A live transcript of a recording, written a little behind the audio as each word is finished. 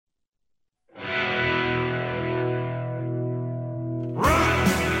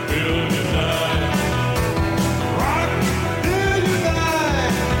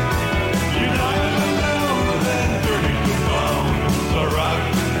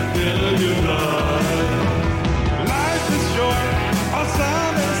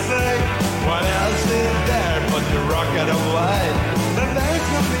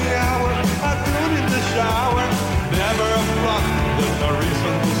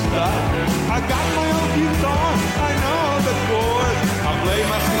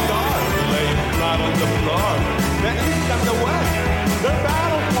north, the east and the west. Their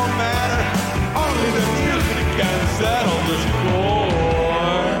battles won't matter. Only the music can settle the score.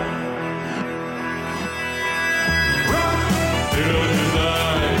 Rock till you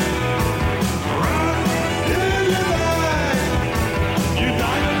die. Rock till you die. You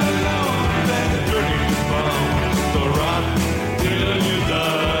die alone, then journey is bound. So rock till you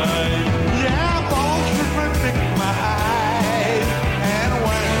die. Yeah, bones rip my eyes, and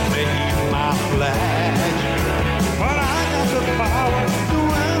when they eat my flesh, but I got the power to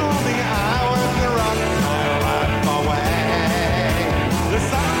win all the hours and rock my life away. The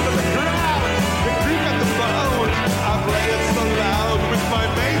sound of the crowd, the creak of the bones, I play it so loud with my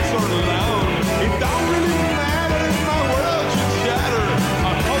mates or alone. It don't really matter if my world should shatter.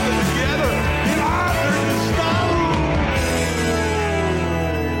 I'll hold it together in honor to stone.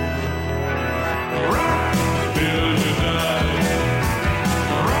 Rock till you die.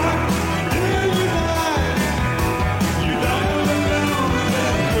 Rock till you die. You die alone,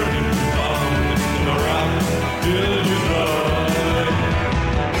 then burning to found. So rock till you die. Rock till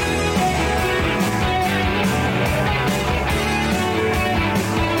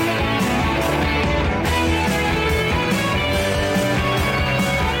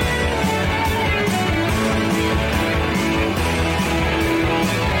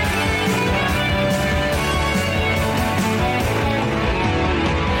you die.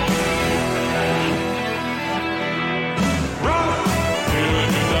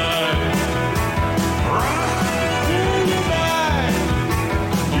 Rock till you die.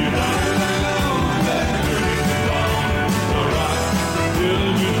 You die alone, then burning to found. So rock till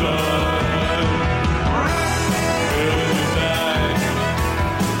you die. Rock till you die.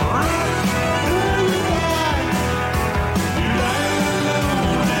 Rock till you die. You die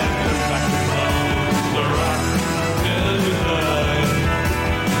alone, then turn back to found. So rock till you die.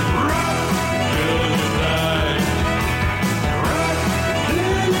 Rock till you die. Rock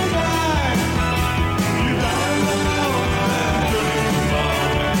till you die. You die alone, then journey to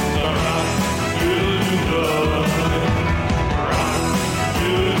found. So rock till you die. Rock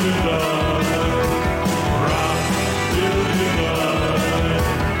till you die. Rock till you die.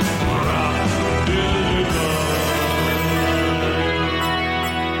 Rock till you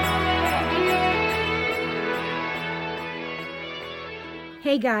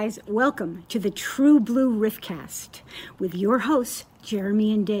Hey guys, welcome to the True Blue Riffcast with your hosts,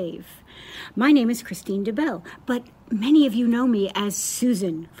 Jeremy and Dave. My name is Christine DeBelle, but many of you know me as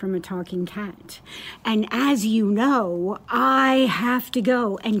Susan from A Talking Cat. And as you know, I have to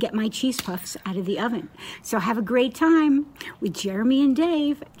go and get my cheese puffs out of the oven. So have a great time with Jeremy and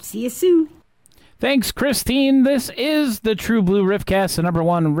Dave. See you soon. Thanks, Christine. This is the True Blue Riffcast, the number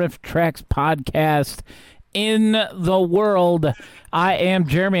one Riff Tracks podcast in the world. I am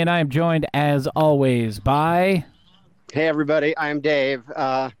Jeremy, and I am joined, as always, by... Hey everybody, I'm Dave.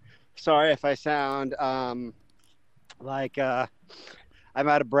 Sorry if I sound like I'm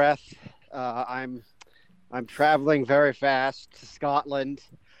out of breath. I'm traveling very fast to Scotland.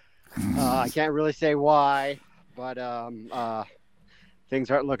 I can't really say why, but things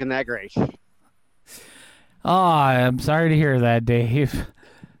aren't looking that great. Oh, I'm sorry to hear that, Dave.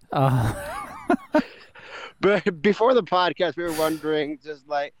 But before the podcast, we were wondering just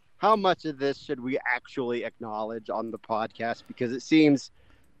like how much of this should we actually acknowledge on the podcast, because it seems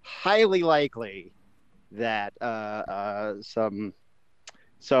highly likely that some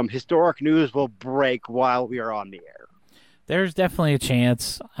historic news will break while we are on the air. There's definitely a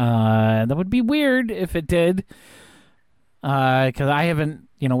chance. That would be weird if it did, because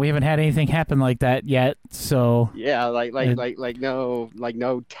we haven't had anything happen like that yet. So yeah, like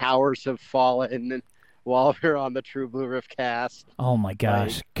no towers have fallen while we're on the True Blue Riffcast. Oh my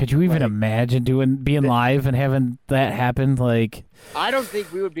gosh. Could you even imagine being live and having that happen? Like, I don't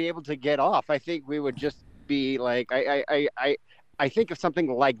think we would be able to get off. I think we would just be like, I think if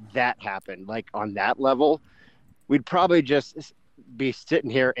something like that happened, like on that level, we'd probably just be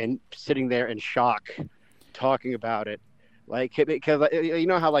sitting there in shock talking about it. Like, because you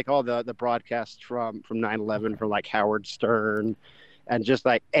know how like all the broadcasts from 9/11 from like Howard Stern and just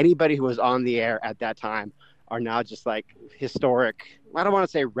like anybody who was on the air at that time are now just like historic. I don't want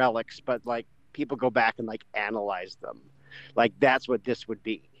to say relics, but like people go back and like analyze them. Like that's what this would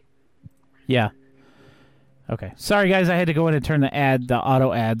be. Yeah. Okay. Sorry guys, I had to go in and turn the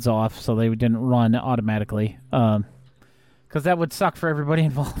auto ads off so they didn't run automatically. Because that would suck for everybody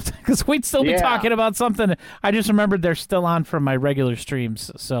involved. Because we'd still be talking about something. I just remembered they're still on from my regular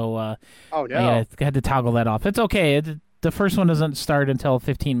streams. So oh no, I had to toggle that off. It's okay. The first one doesn't start until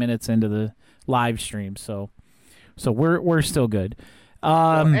 15 minutes into the live stream, so we're still good.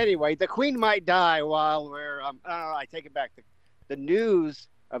 Anyway, the Queen might die while we're. I take it back. The news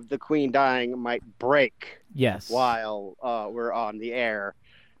of the Queen dying might break Yes. while we're on the air.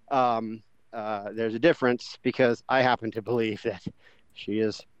 There's a difference because I happen to believe that she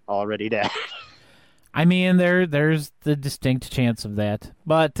is already dead. I mean, there's the distinct chance of that.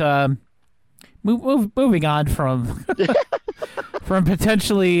 But moving on from from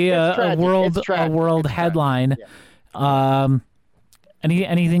potentially It's a tragic. world It's headline. Yeah.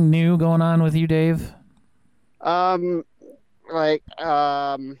 Anything new going on with you, Dave? Are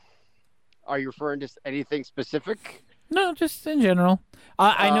you referring to anything specific? No, just in general.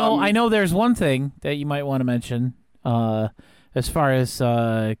 I know there's one thing that you might want to mention as far as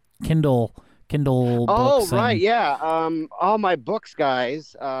Kindle Oh, books. right, and- yeah. All my books,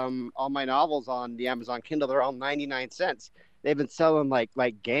 guys, all my novels on the Amazon Kindle, they're all 99 cents. They've been selling like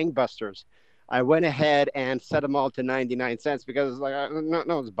gangbusters. I went ahead and set them all to 99 cents because no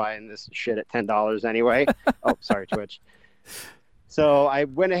one's buying this shit at $10 anyway. Oh, sorry, Twitch. So I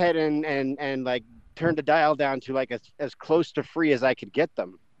went ahead and like turned the dial down to like as close to free as I could get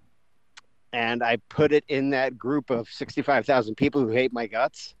them. And I put it in that group of 65,000 people who hate my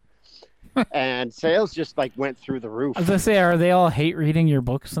guts. And sales just like went through the roof. I was gonna say, are they all hate reading your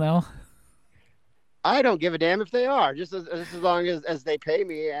books now? I don't give a damn if they are, just as long as they pay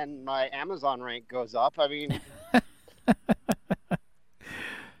me and my Amazon rank goes up. I mean,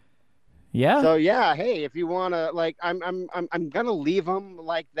 Yeah. so yeah, hey, if you want to, like, I'm gonna leave them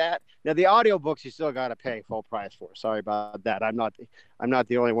like that. Now the audiobooks you still got to pay full price for. Sorry about that. I'm not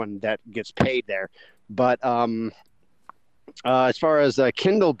the only one that gets paid there. But as far as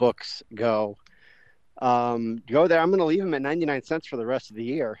Kindle books go there. I'm gonna leave them at 99 cents for the rest of the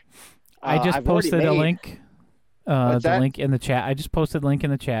year. I just I've already posted a made- link. What's The that? link in the chat. I just posted a link in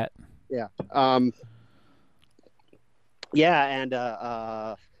the chat. Yeah. Yeah, and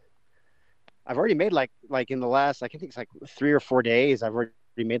I've already made like in the last, I think it's like 3 or 4 days, I've already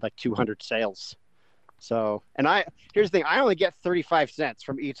made like 200 sales. So, and here's the thing, I only get 35 cents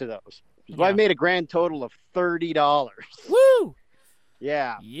from each of those. So Yeah. I've made a grand total of $30. Woo!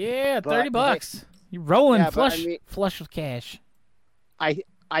 Yeah. Yeah, But, $30. You're rolling Yeah, but I flush mean- flush with cash.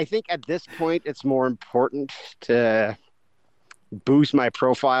 I think at this point it's more important to boost my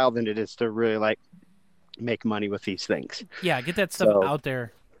profile than it is to really like make money with these things. Yeah, get that stuff So- out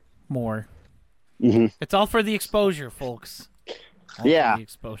there more. Mm-hmm. It's all for the exposure, folks. All Yeah. for the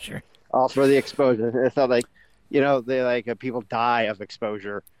exposure. All for the exposure. It's not like, they like people die of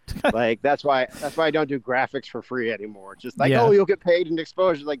exposure. Like that's why I don't do graphics for free anymore. It's just like, Yeah. oh, you'll get paid in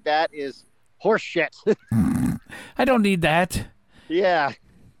exposure. Like that is horse shit. I don't need that. Yeah,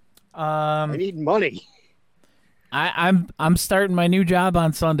 I need money. I'm starting my new job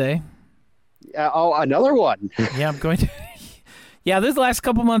on Sunday. Oh, another one. Yeah, I'm going to. Yeah, this last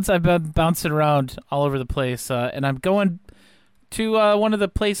couple months I've been bouncing around all over the place, and I'm going to one of the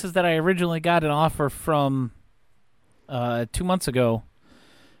places that I originally got an offer from 2 months ago,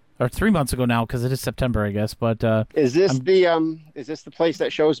 or 3 months ago now, because it is September, I guess. But Is this the place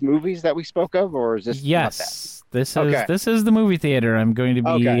that shows movies that we spoke of, or is this not that? yes, Okay. this is the movie theater. I'm going to be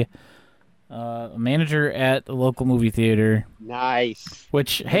Okay. a manager at the local movie theater. Nice.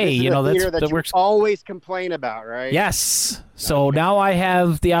 Which, This hey, is you a know theater that that you works. always complain about, right? Yes. So now I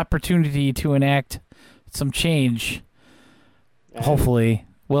have the opportunity to enact some change. And Hopefully.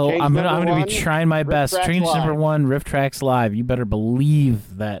 Well, change I'm number gonna one, be trying my Riff best. Tracks Change number Live. 1, Riff Tracks Live. You better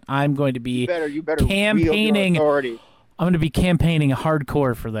believe that I'm going to be You better wield campaigning- your authority. I'm going to be campaigning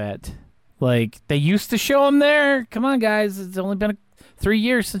hardcore for that. Like they used to show them there. Come on, guys. It's only been 3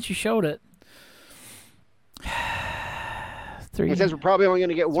 years since you showed it. 3 It says we're probably only going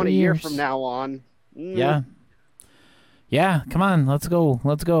to get one a 3 year years. from now on. Yeah. Yeah, come on, let's go.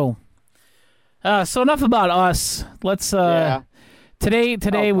 So enough about us. Let's Yeah.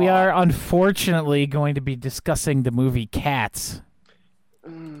 today Oh, we God. are unfortunately going to be discussing the movie Cats.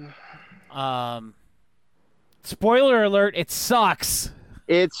 Spoiler alert, it sucks.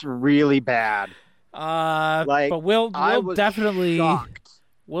 It's really bad. But we'll I was definitely shocked.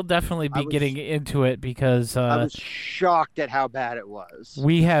 be I was- getting into it because I was shocked at how bad it was.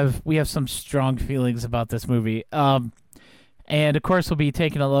 we have some strong feelings about this movie. And of course we'll be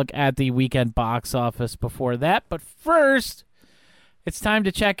taking a look at the weekend box office before that. But first, it's time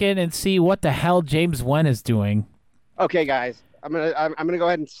to check in and see what the hell James Wan is doing. Okay, guys, I'm gonna go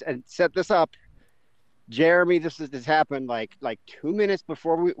ahead and set this up. Jeremy, this happened like 2 minutes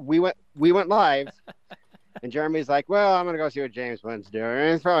before we went live, and Jeremy's like, "Well, I'm gonna go see what James Wan's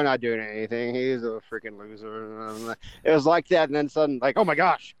doing. He's probably not doing anything. He's a freaking loser." It was like that, and then suddenly, like, "Oh my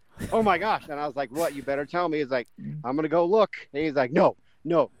gosh, oh my gosh. And I was like, what? You better tell me. He's like, I'm going to go look. And he's like, no,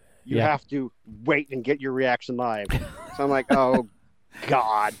 you Yeah. have to wait and get your reaction live. So I'm like, oh,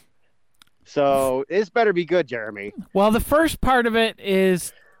 God. So this better be good, Jeremy. Well, the first part of it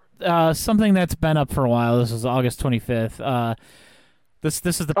is something that's been up for a while. This is August 25th. This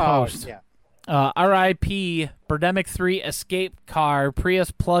is the post. Yeah. R.I.P. Birdemic 3 escape car.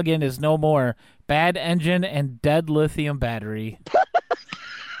 Prius plug-in is no more. Bad engine and dead lithium battery.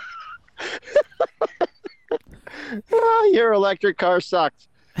 Your electric car sucks.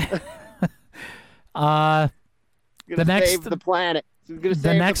 The next save the planet. It's gonna the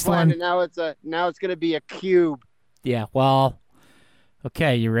save next the planet. one- Now it's gonna be a cube. Yeah, well,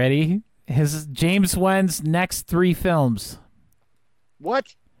 okay, you ready? His James Wan's next 3 films.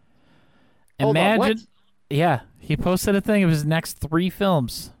 What? Hold on, Imagine, what? yeah, he posted a thing of his next 3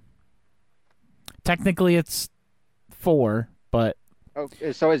 films. Technically, it's 4, but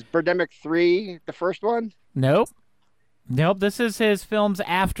Okay, so is Birdemic 3 the first one? nope. This is his films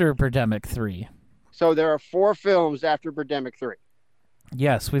after Birdemic 3. So there are 4 films after Birdemic 3.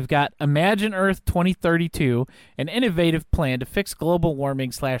 Yes, we've got Imagine Earth 2032, an innovative plan to fix global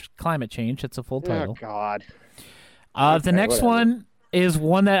warming / climate change. It's a full Oh title. God. The Okay, next whatever. one is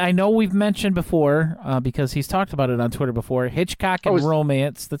one that I know we've mentioned before because he's talked about it on Twitter before. Hitchcock and Oh, is-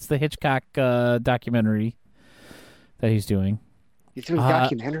 Romance. That's the Hitchcock documentary that he's doing. He's doing Uh,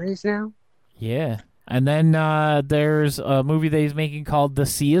 documentaries now? Yeah. And then there's a movie that he's making called The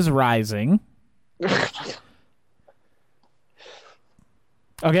Sea is Rising.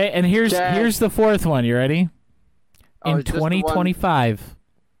 Okay, and here's Dad. the 4th one. You ready? Oh, In is this the one- 2025.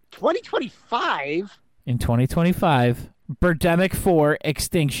 2025? In 2025, Birdemic 4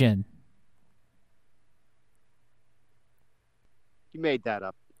 Extinction. You made that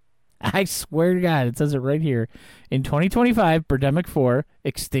up. I swear to God, it says it right here. In 2025, Birdemic 4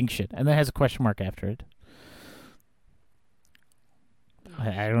 Extinction. And that has a question mark after it.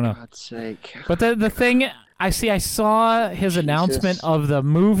 I don't know. God's sake. But the thing, I saw his announcement of the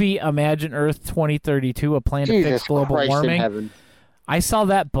movie Imagine Earth 2032, a plan to Jesus fix global Christ in warming. heaven. I saw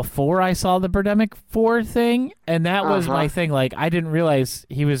that before I saw the Birdemic 4 thing, and that was Uh-huh. my thing. Like, I didn't realize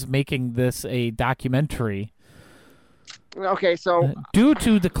he was making this a documentary. Okay, so Due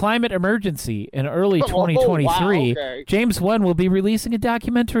to the climate emergency in early Oh, 2023, wow, okay. James Wan will be releasing a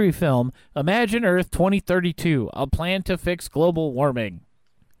documentary film, Imagine Earth 2032, a plan to fix global warming.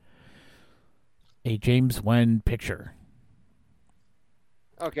 A James Wan picture.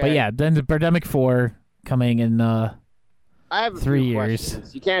 okay. But yeah, then the Birdemic 4 coming in I have a 3 few years.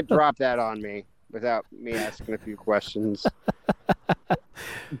 questions. You can't drop that on me without me asking a few questions.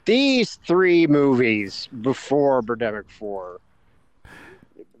 These 3 movies before Birdemic 4,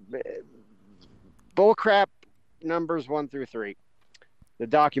 bullcrap numbers 1 through 3, the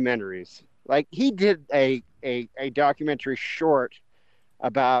documentaries. Like he did a documentary short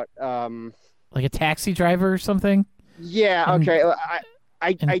about like a taxi driver or something. yeah, In- okay. I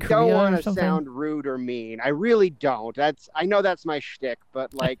in don't Korea want or to something? sound rude or mean. I really don't. I know that's my shtick,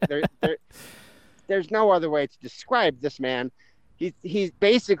 but like there's no other way to describe this man. He's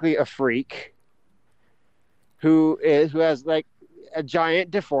basically a freak who has like a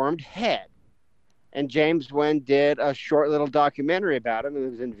giant deformed head. And James Wan did a short little documentary about him. It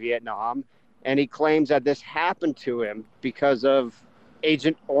was in Vietnam, and he claims that this happened to him because of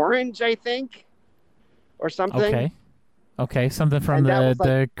Agent Orange, I think, or something. Okay, something from And that the, was like-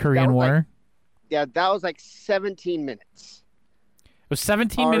 the Korean was like- War. Yeah, that was like 17 minutes. It was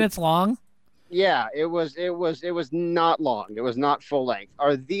 17 Are- minutes long. Yeah, it was not long. It was not full length.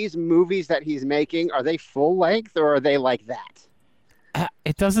 Are these movies that he's making, are they full length or are they like that?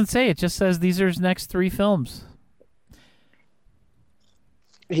 It doesn't say. It just says these are his next 3 films.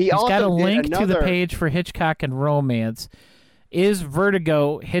 He's also got a did link to the another- page for Hitchcock and Romance. Is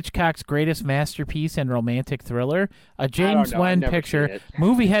Vertigo Hitchcock's greatest masterpiece and romantic thriller? A James know. I've Wan never picture, seen it.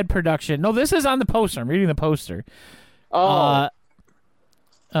 movie head production. No, this is on the poster. I'm reading the poster. Oh,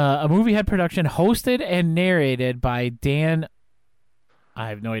 A movie head production hosted and narrated by Dan. I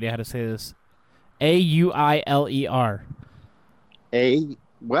have no idea how to say this. Auiler. a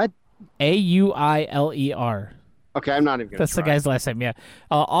what? Auiler. Okay, I'm not even gonna That's the try. guy's last name, yeah.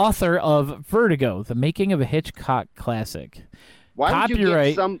 Author of Vertigo, the making of a Hitchcock classic. Why would you copyright.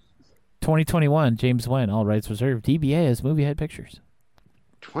 get some 2021, James Wan, all rights reserved. DBA as Movie Head Pictures.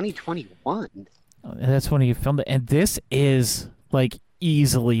 2021? And that's when he filmed it. And this is, like,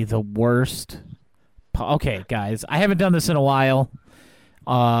 easily the worst. Okay, guys, I haven't done this in a while,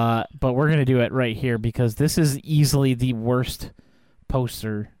 but we're going to do it right here because this is easily the worst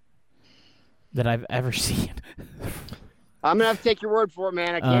poster that I've ever seen. I'm gonna have to take your word for it,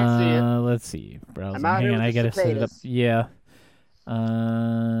 man. I can't see it. Let's see, browsing. I'm out Hang here on, with I the gotta set it up. cicadas. Yeah.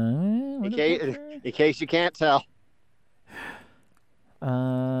 What In case you can't tell.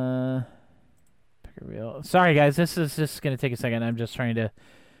 Picker wheel. Sorry, guys. This is just gonna take a second. I'm just trying to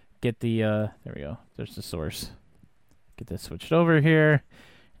get the. There we go. There's the source. Get this switched over here.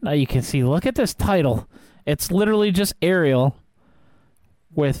 Now you can see. Look at this title. It's literally just Ariel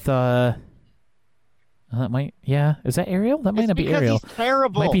with that might, yeah. Is that Ariel? That might not be Ariel. He's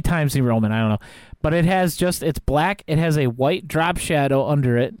terrible. Might be Times New Roman. I don't know. But it has just, it's black. It has a white drop shadow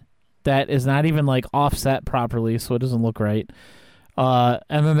under it that is not even like offset properly, so it doesn't look right. And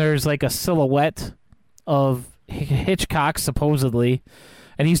then there's like a silhouette of Hitchcock, supposedly.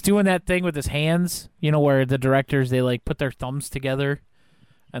 And he's doing that thing with his hands, you know, where the directors, they like put their thumbs together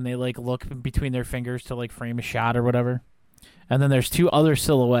and they like look between their fingers to like frame a shot or whatever. And then there's two other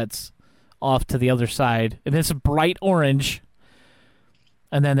silhouettes off to the other side, and it's bright orange,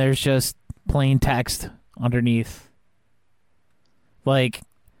 and then there's just plain text underneath. Like,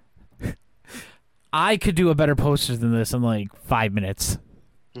 I could do a better poster than this in like 5 minutes.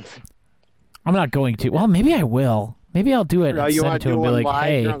 I'm not going to. Well, maybe I will. Maybe I'll do it No, and you send it want to to him do and be one like, live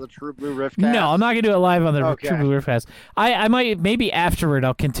hey. here on the True Blue Riftcast? No, I'm not going to do it live on the Okay. True Blue Riftcast. I might, maybe afterward,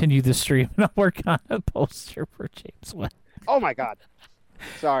 I'll continue the stream and I'll work on a poster for James Webb. Oh my God!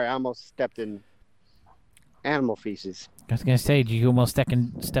 Sorry, I almost stepped in animal feces. I was gonna say, did you almost step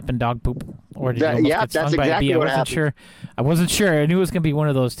in dog poop, or did you almost Yeah, get stung that's by a exactly bee? I what wasn't happened. sure. I wasn't sure. I knew it was gonna be one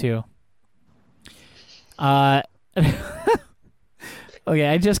of those two. Okay,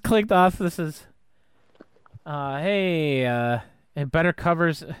 I just clicked off. This is, and better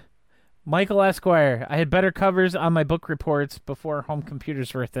covers. Michael Esquire. I had better covers on my book reports before home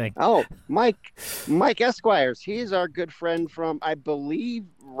computers were a thing. Oh, Mike Esquires. He's our good friend from, I believe,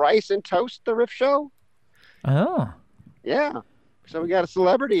 Rice and Toast, the Riff Show. Oh. Yeah. So we got a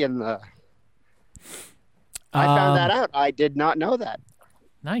celebrity in the. I found that out. I did not know that.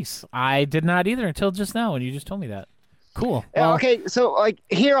 Nice. I did not either until just now when you just told me that. Cool. Well, Okay, so like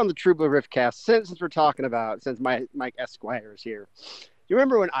here on the True Blue Riffcast, since we're talking about, since Mike Esquire is here, you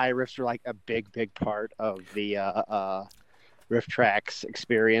remember when iRiffs were like a big part of the Riff Tracks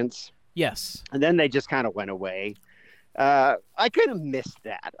experience? yes. And then they just kind of went away. I kind of missed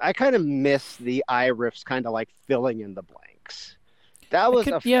that. I kind of miss the iRiffs kind of like filling in the blanks. That was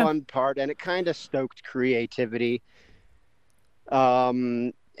a fun part, and it kind of stoked creativity.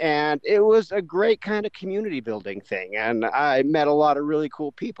 And it was a great kind of community building thing. And I met a lot of really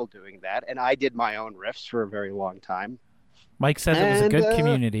cool people doing that. And I did my own riffs for a very long time. Mike says it was a good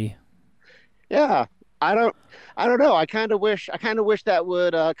community. Yeah. I don't know. I kind of wish that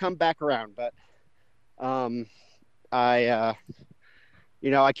would come back around, but I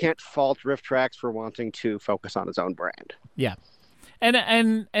can't fault Riff Tracks for wanting to focus on its own brand. Yeah.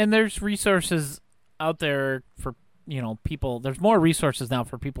 And there's resources out there for, people. There's more resources now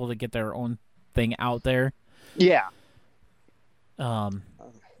for people to get their own thing out there. Yeah.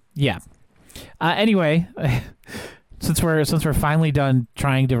 Yeah. Anyway, since we're finally done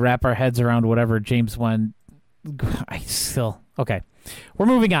trying to wrap our heads around whatever James won, okay. We're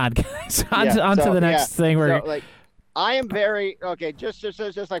moving on, guys. on to the next thing. I am very okay. Just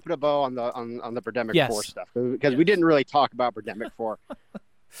like put a bow on the Birdemic 4 stuff, because we didn't really talk about Birdemic 4.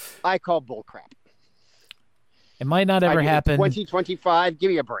 I call bullcrap. It might not ever happen. 2025, give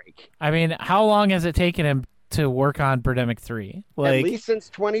me a break. I mean, how long has it taken him to work on Birdemic 3? At least since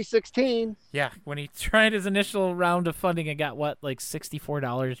 2016. Yeah, when he tried his initial round of funding and got like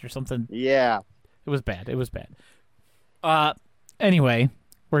 $64 or something. Yeah, it was bad. Anyway,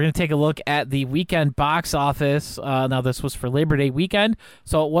 we're going to take a look at the weekend box office. Now, this was for Labor Day weekend,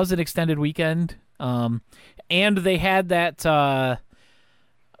 so it was an extended weekend. And they had that, the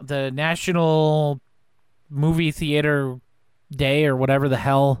National Movie Theater Day or whatever the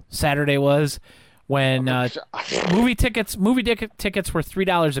hell Saturday was, when movie tickets were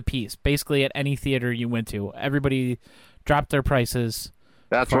 $3 a piece, basically at any theater you went to. Everybody dropped their prices.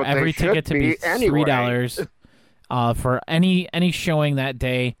 That's for what every they should ticket to be anyway. $3. For any showing that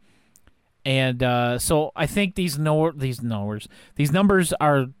day. And so I think these numbers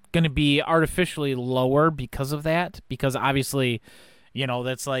are going to be artificially lower because of that, because obviously,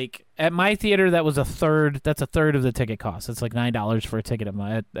 that's like at my theater, that's a third of the ticket cost. It's like $9 for a ticket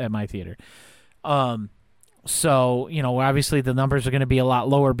at my theater. So, obviously the numbers are going to be a lot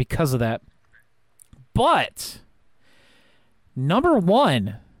lower because of that. But number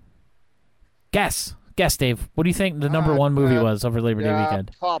one, guess, Dave. What do you think the number one movie was over Labor Day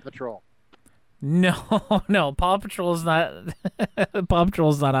weekend? Paw Patrol. No, no, Paw Patrol is not. Paw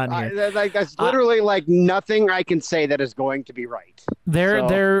Patrol is not on here. That's literally like nothing I can say that is going to be right.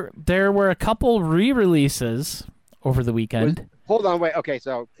 There were a couple re-releases over the weekend. Hold on, wait. Okay,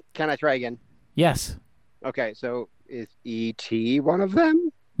 so can I try again? Yes. Okay, so is E.T. one of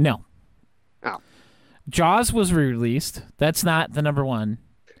them? No. Oh. Jaws was re-released. That's not the number one.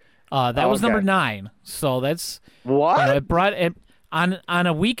 That was number 9. So that's what it brought it on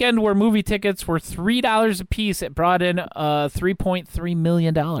a weekend where movie tickets were $3 a piece. It brought in $3.3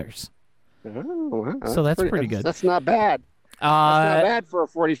 million. Oh, wow. So that's pretty good. That's not bad. That's not bad for a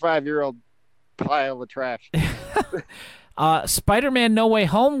 45-year-old pile of trash. Spider-Man No Way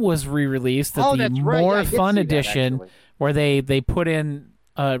Home was re-released at the More Fun Edition, where they put in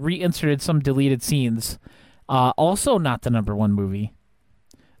reinserted some deleted scenes. Also not the number 1 movie.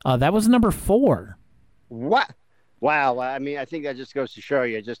 That was number 4. What? Wow. I mean, I think that just goes to show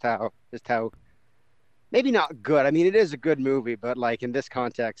you just how maybe not good. I mean, it is a good movie, but like in this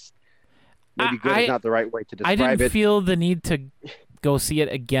context, maybe good is not the right way to describe it. I didn't feel the need to go see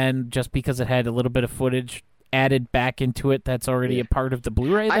it again just because it had a little bit of footage added back into it that's already a part of the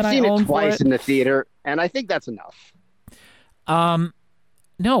Blu-ray that I own. I've seen it twice in the theater, and I think that's enough.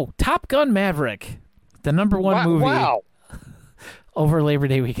 No, Top Gun Maverick, the number 1 movie over Labor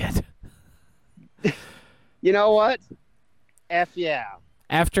Day weekend. You know what? F yeah.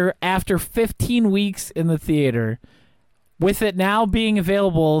 After 15 weeks in the theater, with it now being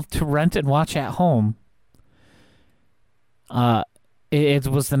available to rent and watch at home, it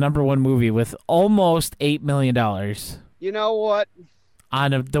was the number 1 movie with almost $8 million. You know what?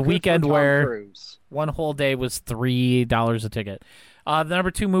 On the weekend where Cruise. one whole day was $3 a ticket. The number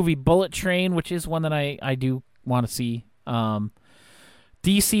 2 movie, Bullet Train, which is one that I do want to see.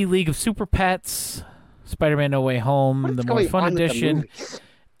 DC League of Super Pets, Spider-Man No Way Home, the More Fun Edition,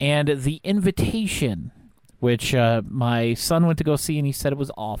 and The Invitation, which my son went to go see, and he said it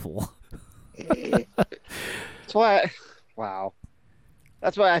was awful. That's why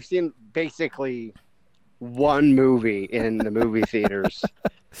I've seen basically 1 movie in the movie theaters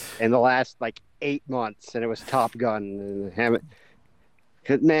in the last 8 months, and it was Top Gun.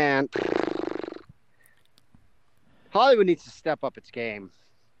 And man, Hollywood needs to step up its game.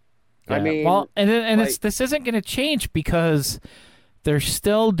 Yeah. I mean, well, and this isn't going to change because they're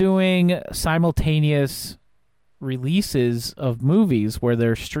still doing simultaneous releases of movies where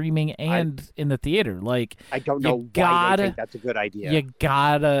they're streaming and in the theater. I don't know why they think that's a good idea. You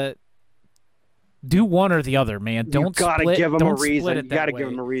gotta do one or the other, man. Don't give them a reason. You gotta give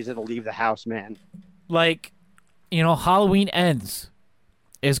them a reason to leave the house, man. Halloween Ends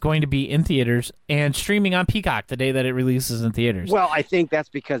is going to be in theaters and streaming on Peacock the day that it releases in theaters. Well, I think that's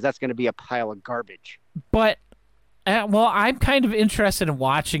because that's going to be a pile of garbage. But, I'm kind of interested in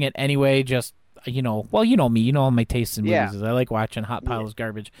watching it anyway, just, you know me, you know all my tastes in movies. I like watching hot piles of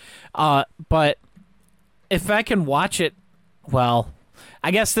garbage. But if I can watch it, well,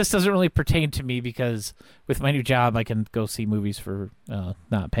 I guess this doesn't really pertain to me because with my new job, I can go see movies for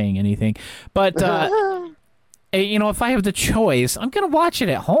not paying anything. But, if I have the choice, I'm going to watch it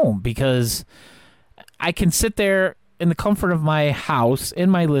at home because I can sit there in the comfort of my house, in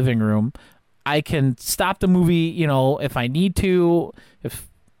my living room. I can stop the movie, if I need to. If,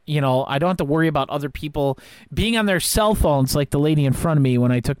 I don't have to worry about other people being on their cell phones like the lady in front of me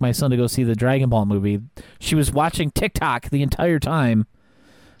when I took my son to go see the Dragon Ball movie. She was watching TikTok the entire time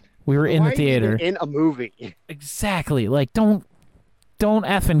we were in the theater. In a movie. Exactly. Don't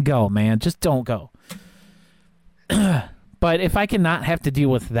effing go, man. Just don't go. But if I cannot have to deal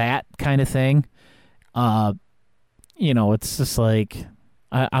with that kind of thing, it's just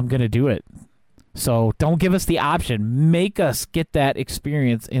I'm going to do it. So don't give us the option. Make us get that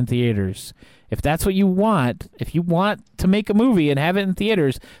experience in theaters. If that's what you want, if you want to make a movie and have it in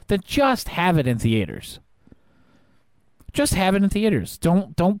theaters, then just have it in theaters. Just have it in theaters.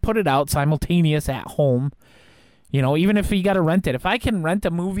 Don't put it out simultaneous at home. Even if you got to rent it. If I can rent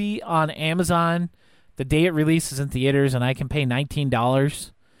a movie on Amazon the day it releases in theaters and I can pay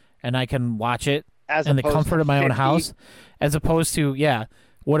 $19 and I can watch it in the comfort of my own house, as opposed to,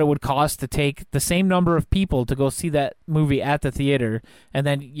 what it would cost to take the same number of people to go see that movie at the theater. And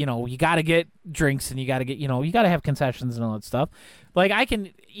then, you got to get drinks and you got to get, you got to have concessions and all that stuff. I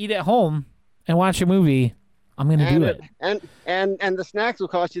can eat at home and watch a movie. I'm going to do it. And the snacks will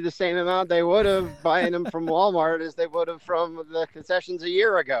cost you the same amount they would have buying them from Walmart as they would have from the concessions a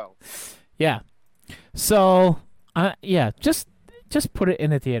year ago. Yeah. So, just put it in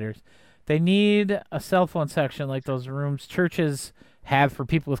the theaters. They need a cell phone section like those rooms churches have for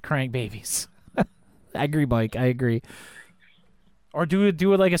people with crying babies. I agree, Mike. I agree. Or do it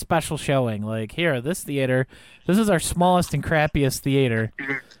like a special showing. Like, here, this theater, this is our smallest and crappiest theater.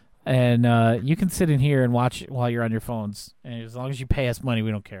 And you can sit in here and watch it while you're on your phones. And as long as you pay us money,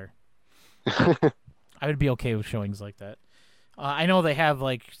 we don't care. I would be okay with showings like that. I know they have,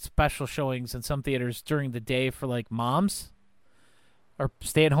 like, special showings in some theaters during the day for, like, moms or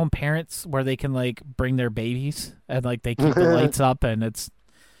stay-at-home parents where they can, like, bring their babies and, like, they keep the lights up and it's...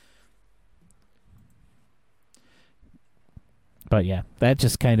 But, yeah, that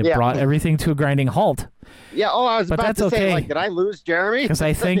just kind of brought everything to a grinding halt. Yeah, I was about to say, like, did I lose Jeremy? Because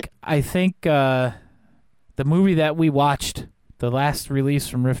I think the movie that we watched, the last release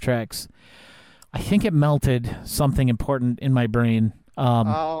from Riff Tracks, I think it melted something important in my brain.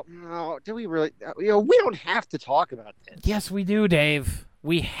 Oh, no. Do we really? We don't have to talk about this. Yes, we do, Dave.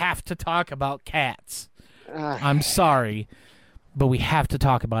 We have to talk about Cats. I'm sorry, but we have to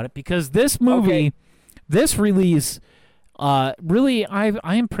talk about it because this movie, this release, really, I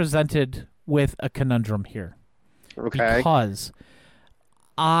am presented with a conundrum here. Okay. Because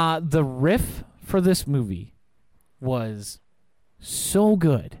the riff for this movie was so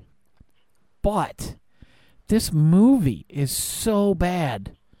good. But this movie is so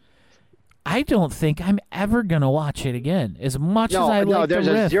bad. I don't think I'm ever going to watch it again. As much as I like the riff.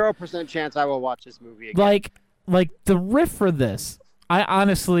 No, there's a 0% chance I will watch this movie again. Like the riff for this, I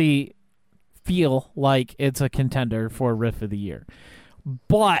honestly feel like it's a contender for riff of the year.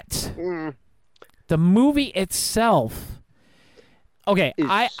 But the movie itself, okay,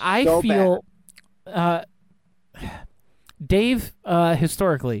 I so feel Dave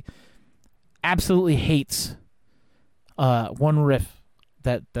historically absolutely hates one riff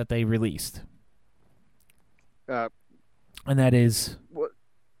that they released, and that is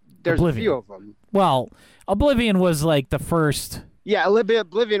there's Oblivion. a few of them. Well, Oblivion was like the first. Yeah,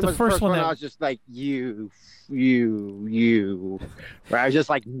 Oblivion The was the first first one one. that- I was just like you, where I was just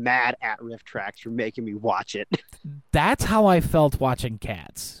like mad at Riff Tracks for making me watch it. That's how I felt watching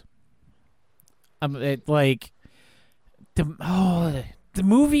Cats. The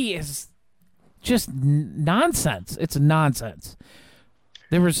movie is just nonsense. It's nonsense.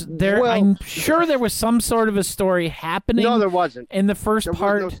 I'm sure there was some sort of a story happening. No, there wasn't. In the first There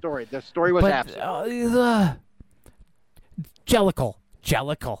part. was no story. The story was absent. Jellicle.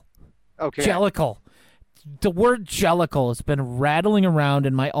 Okay. Jellicle. The word Jellicle has been rattling around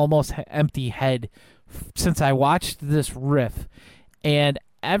in my almost empty head since I watched this riff. And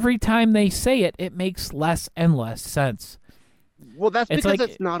every time they say it, it makes less and less sense. Well, that's It's because like-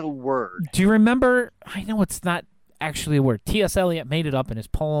 it's not a word. Do you remember? I know it's not actually a word. T.S. Eliot made it up in his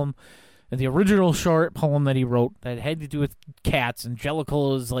poem, the original short poem that he wrote that had to do with cats, and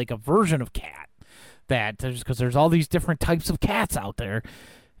Jellicle is like a version of cat. Because there's all these different types of cats out there,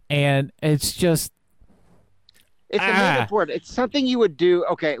 and it's just It's a made-up word. It's something you would do.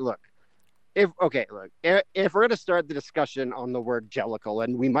 Okay, look. If we're going to start the discussion on the word Jellicle,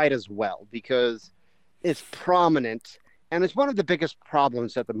 and we might as well, because it's prominent, and it's one of the biggest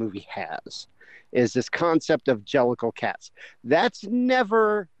problems that the movie has, is this concept of Jellicle cats. That's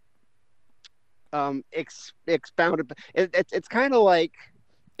never expounded. It's kind of like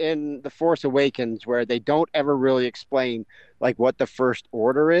in The Force Awakens, where they don't ever really explain like what the First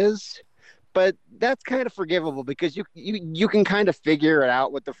Order is. But that's kind of forgivable because you can kind of figure it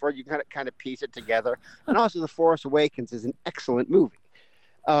out with you kind of piece it together. And also, The Force Awakens is an excellent movie.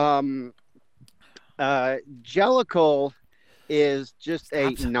 Jellicle is just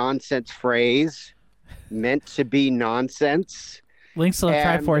a nonsense phrase meant to be nonsense. Links to the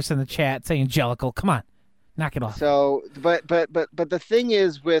And- Triforce in the chat saying Jellicle. Come on, knock it off. So, but the thing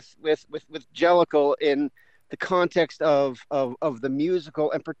is with Jellicle in the context of the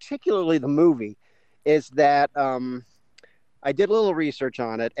musical and particularly the movie is that I did a little research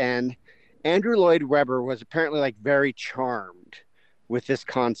on it, and Andrew Lloyd Webber was apparently like very charmed with this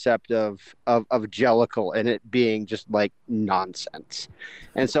concept of Jellicle and it being just like nonsense.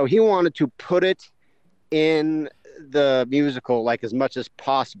 And so he wanted to put it in the musical like as much as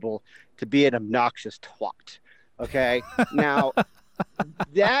possible to be an obnoxious twat. Okay. Now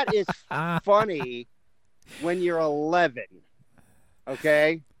that is funny when you're 11.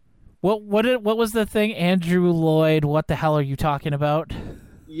 Okay. What was the thing? Andrew Lloyd, what the hell are you talking about?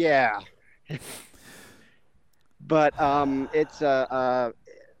 Yeah. But it's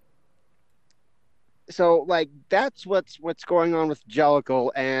so like that's what's going on with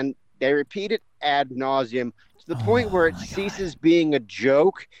Jellicle, and they repeat it ad nauseum to the point where it ceases being a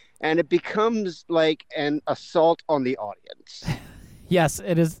joke and it becomes like an assault on the audience. Yes,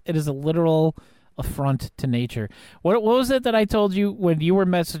 it is a literal affront to nature. What was it that I told you when you were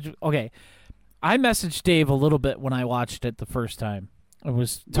messaging? Okay, I messaged Dave a little bit when I watched it the first time. I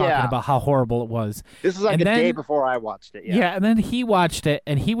was talking about how horrible it was. This is like And a then- day before I watched it. Yeah, and then he watched it,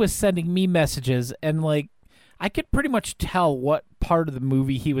 and he was sending me messages, and like I could pretty much tell what part of the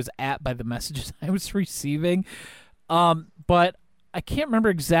movie he was at by the messages I was receiving. But I can't remember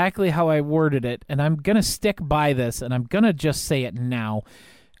exactly how I worded it, and I'm gonna stick by this, and I'm gonna just say it now.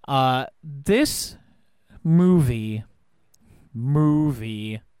 This movie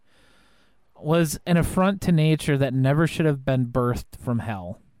was an affront to nature that never should have been birthed from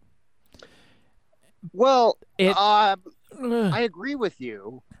hell. Well, It- I agree with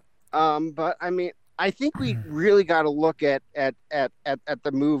you, but I mean, I think we really got to look at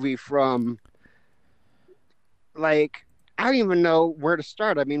the movie from, like, I don't even know where to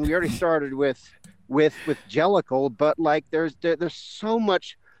start. I mean, we already started with Jellicle, but like, there's so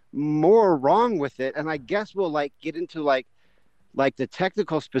much more wrong with it, and I guess we'll like get into like the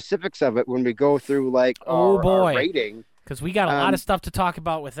technical specifics of it when we go through like our rating. Because we got a lot of stuff to talk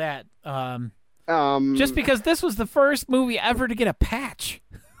about with that. Just because this was the first movie ever to get a patch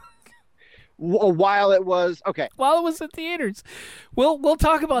while it was okay. while it was in theaters. We'll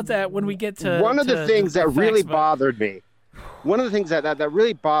talk about that when we get to One of the things that really but- bothered me. One of the things that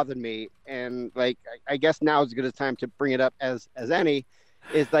really bothered me, and like I guess now is as good a time to bring it up as any,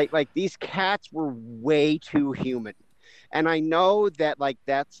 is like these cats were way too human. And I know that like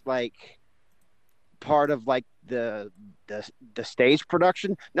that's like part of like the stage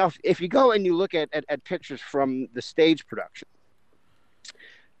production. Now, if you go and you look at pictures from the stage production,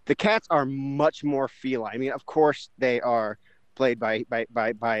 the cats are much more feline. I mean, of course, they are played by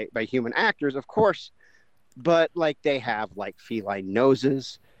human actors, of course, but like they have like feline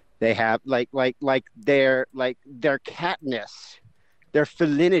noses. They have like their catness, their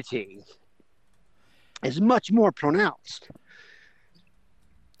felinity is much more pronounced.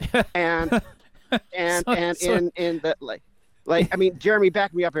 And in the like I mean, Jeremy,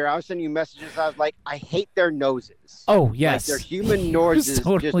 back me up here. I was sending you messages. I was like, I hate their noses. Oh yes, Like their human noses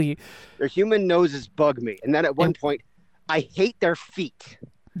totally. their human noses bug me. And then at one point, I hate their feet.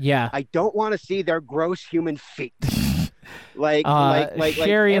 Yeah. I don't want to see their gross human feet. like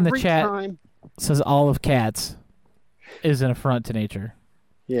Sherry in the every chat time- says all of cats is an affront to nature.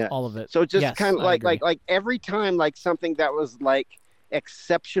 Yeah. All of it. So just Yes, kind of I agree. like every time like something that was like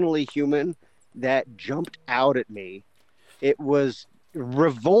exceptionally human that jumped out at me, it was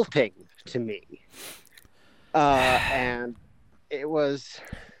revolting to me. And it was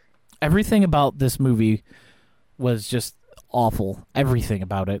Everything about this movie was just awful. Everything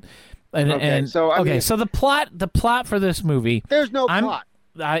about it. And, Okay, and so, I mean- so the plot for this movie, there's no I'm-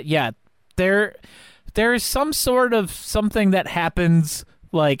 plot. yeah, there is some sort of something that happens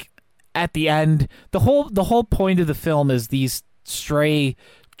like at the end. The whole point of the film is these stray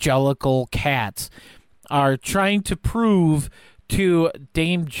Jellicle cats are trying to prove to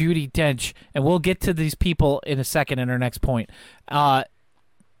Dame Judi Dench, and we'll get to these people in a second in our next point.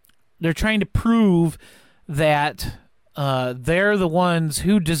 They're trying to prove that they're the ones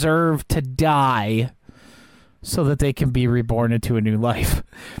who deserve to die so that they can be reborn into a new life.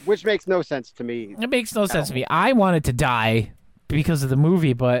 Which makes no sense to me. It makes no sense to me. I wanted to die because of the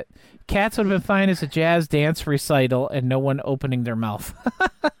movie, but cats would have been fine as a jazz dance recital and no one opening their mouth.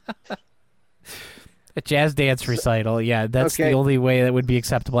 A jazz dance recital, yeah, that's Okay. the only way that would be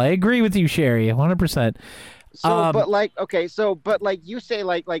acceptable. I agree with you, Sherry, 100%. So, but like, okay, so, but like you say,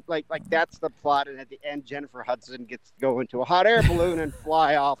 like that's the plot, and at the end, Jennifer Hudson gets to go into a hot air balloon and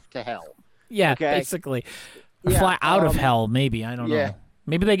fly off to hell. Yeah, Okay. basically. Or Yeah, fly out of hell, maybe. I don't yeah. know.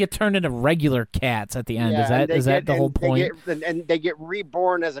 Maybe they get turned into regular cats at the end. Yeah, and Is they that get- the whole and they point? and they get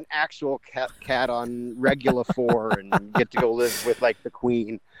reborn as an actual cat on Regula 4 and get to go live with like the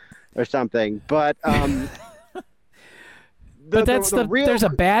queen or something. But But there's a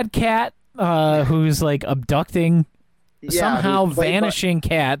bad cat who's like abducting somehow who's played by- vanishing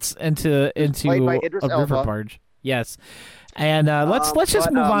cats into played by a Idris river Elba. barge. Yes, and let's just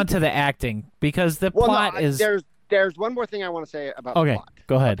but, move on to the acting because the Well, plot no, is there's one more thing I want to say about okay. the plot.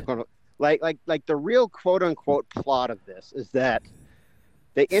 Go ahead. Like the real quote unquote plot of this is that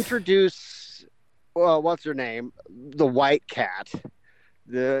they introduce, well, what's her name, the white cat,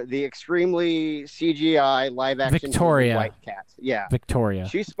 the extremely CGI live action Victoria. white cat. Yeah, Victoria.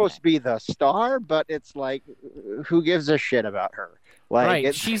 she's supposed to be the star, but it's like, who gives a shit about her? Like, Right,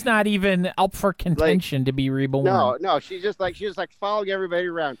 it's, she's not even up for contention to be reborn. no, she's just like following everybody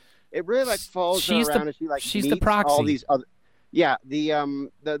around. It really like follows her She's the- around, and she like she's the meets all proxy. these other. Yeah,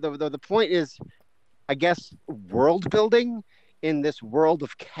 the point is, I guess, world building in this world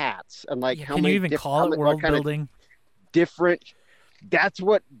of cats, and like Yeah, how can many you even diff- call how it many- world what kind of building? different That's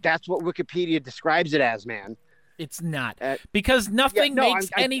what Wikipedia describes it as, man. It's not. Uh, because nothing makes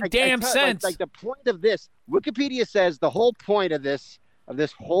any damn sense. Like the point of this, Wikipedia says the whole point of this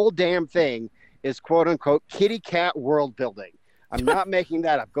whole damn thing is quote unquote kitty cat world building. I'm not making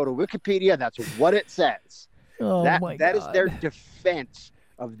that up. Go to Wikipedia. That's what it says. Oh my that God. is their defense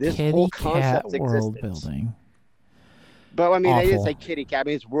of this Kitty whole cat concept's world existence. building. But I mean, they didn't Awful. say kitty cat. I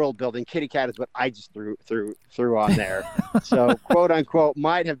mean, it's world building. Kitty cat is what I just threw on there. So quote unquote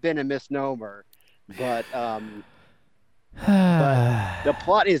might have been a misnomer, but the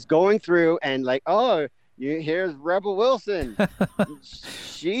plot is going through and like, oh, here's Rebel Wilson.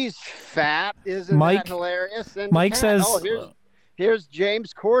 She's fat. Isn't Mike- that hilarious? And Mike cat. says- Oh, here's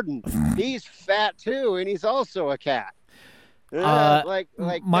James Corden. He's fat too, and he's also a cat. Like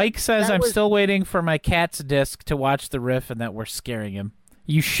Mike says that I'm was- still waiting for my cat's disc to watch the riff and that we're scaring him.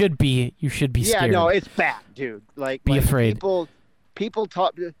 You should be Yeah, scared. no, it's bad, dude. Be afraid. People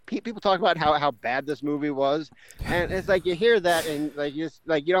talk about how bad this movie was, and it's like you hear that and like you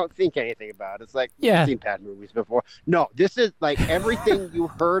don't think anything about it. It's like Yeah. you've seen bad movies before. No, this is like everything you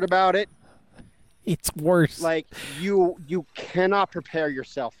heard about it. It's worse. Like you cannot prepare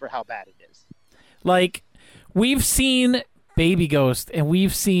yourself for how bad it is. Like, we've seen Baby Ghost and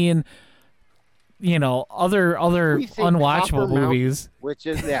we've seen, other We've seen unwatchable Copper Mountain, movies. which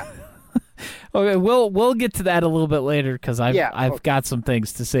is yeah. Okay, we'll get to that a little bit later because I've okay. got some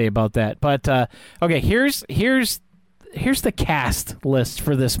things to say about that. But okay, here's the cast list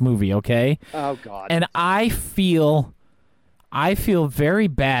for this movie. Okay, Oh God. and I feel very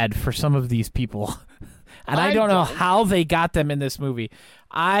bad for some of these people, and I don't know how they got them in this movie.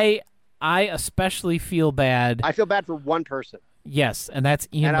 I especially feel bad. I feel bad for one person, Yes, and that's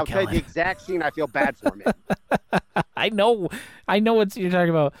Ian and I'll tell you McKellen. the exact scene I feel bad for him in. I know what you're talking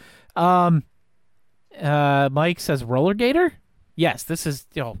about. Mike says Roller Gator. Yes, this is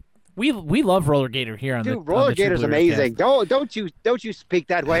we love Roller Gator here on Dude, the Roller True Gator's Blue amazing. Cast. Don't you speak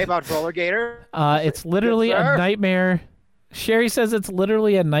that way about Roller Gator? It's literally Yes, a sir. nightmare. Sherry says it's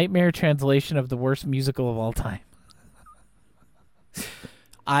literally a nightmare translation of the worst musical of all time.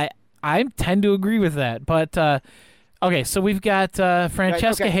 I tend to agree with that, but okay. So we've got Francesca Okay,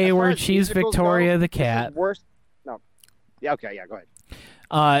 as far Hayward. as She's musicals Victoria go, the this is cat. Worst. No. Yeah. Okay. Yeah. Go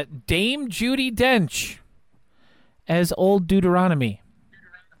ahead. Dame Judi Dench as Old Deuteronomy.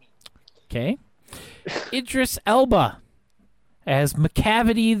 Okay. Idris Elba as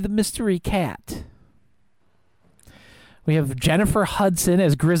McCavity the Mystery Cat. We have Jennifer Hudson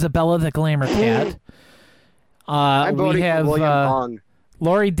as Grisabella the Glamour Cat. I'm We voting have for William Hung.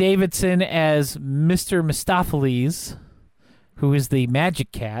 Laurie Davidson as Mr. Mistopheles, who is the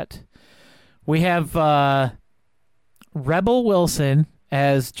Magic Cat. We have Rebel Wilson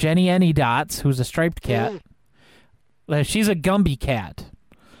as Jenny Anydots, who's a striped cat. She's a Gumby cat.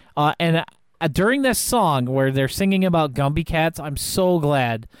 And during this song where they're singing about Gumby cats, I'm so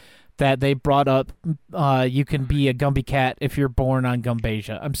glad that they brought up you can be a Gumby cat if you're born on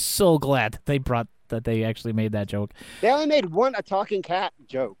Gumbasia. I'm so glad that they actually made that joke. They only made a talking cat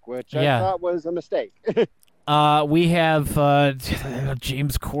joke, which I thought was a mistake. We have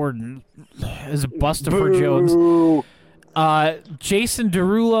James Corden as Buster Jones. Boo. Jason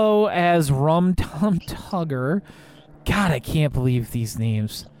Derulo as Rum Tum Tugger. God, I can't believe these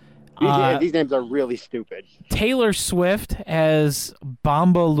names. These names are really stupid. Taylor Swift as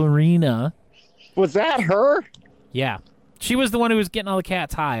Bomba Lorena. Was that her? Yeah. She was the one who was getting all the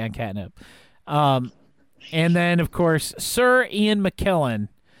cats high on catnip. And then, of course, Sir Ian McKellen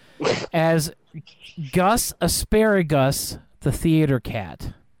as Gus Asparagus, the theater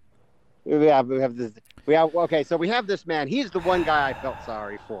cat. We have this. Okay, so we have this man. He's the one guy I felt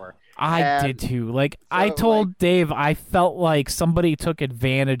sorry for. I did too. I told Dave I felt like somebody took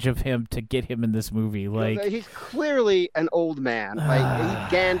advantage of him to get him in this movie. He's clearly an old man. He's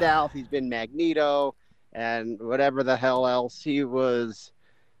Gandalf. He's been Magneto, and whatever the hell else he was.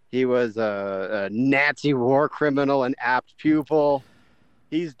 He was a Nazi war criminal, an apt pupil.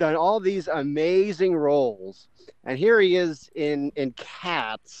 He's done all these amazing roles, and here he is in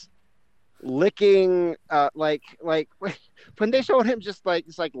Cats, licking when they showed him just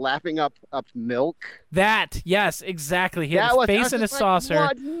lapping up milk. That, yes, exactly. He had That his was- I face was in a just like, saucer,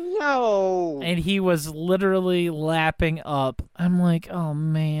 what? No. and he was literally lapping up. I'm like, oh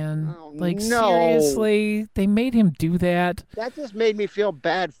man, Oh, no. Seriously, they made him do that. That just made me feel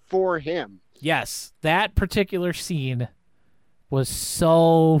bad for him. Yes, that particular scene was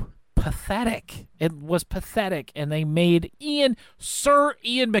so pathetic. It was pathetic, and they made Sir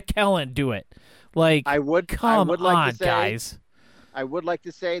Ian McKellen do it. I would come like on, to say, guys. I would like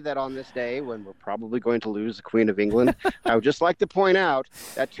to say that on this day, when we're probably going to lose the Queen of England, I would just like to point out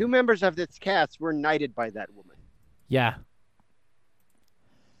that 2 members of this cast were knighted by that woman. Yeah.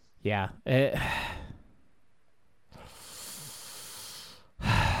 Yeah.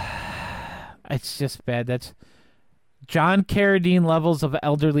 It's just bad. That's John Carradine levels of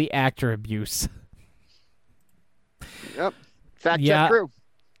elderly actor abuse. Yep. Fact Yeah. check true.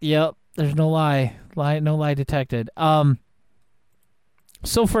 Yep. There's no lie. No lie detected.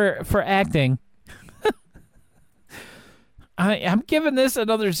 So for acting, I'm giving this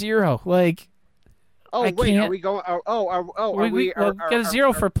another 0. Like, Oh, I wait. can't- Are we going? we get a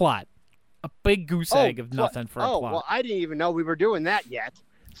 0 for plot. A big goose egg of nothing for a plot. Well, I didn't even know we were doing that yet.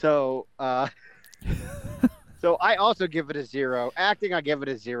 So, so I also give it a 0. Acting, I give it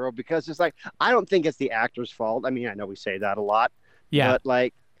a 0 because it's like I don't think it's the actor's fault. I mean, I know we say that a lot. Yeah.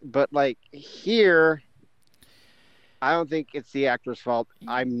 But like here, I don't think it's the actor's fault.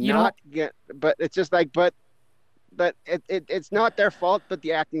 But it's just like, but it's not their fault. But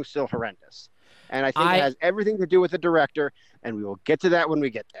the acting was still horrendous, and I think it has everything to do with the director. And we will get to that when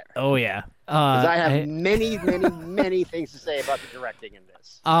we get there. Oh yeah. 'Cause I have many things to say about the directing in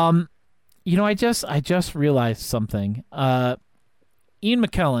this. You know, I just realized something. Ian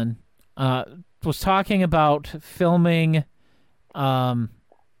McKellen was talking about filming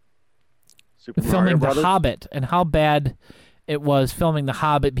Super Mario filming The Brothers. Hobbit and how bad it was filming The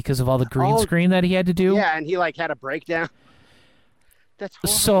Hobbit because of all the green screen that he had to do. Yeah, and he like had a breakdown. That's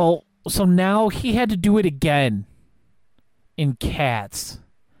horrible. So now he had to do it again in Cats.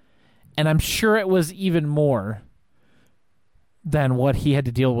 And I'm sure it was even more than what he had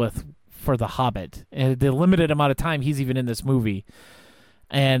to deal with for The Hobbit. And the limited amount of time he's even in this movie.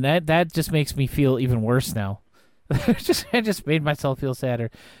 And that just makes me feel even worse now. I just made myself feel sadder.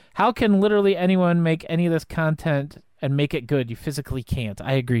 How can literally anyone make any of this content and make it good? You physically can't.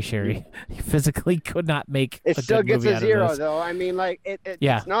 I agree, Sherry. You physically could not make It a still good gets movie a out of 0 this. though. I mean, like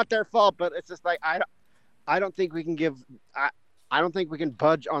Yeah. it's not their fault, but it's just like I don't think we can give. I don't think we can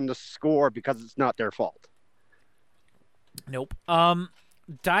budge on the score because it's not their fault. Nope.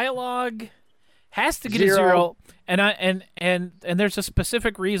 Dialogue has to get a 0. 0, and there's a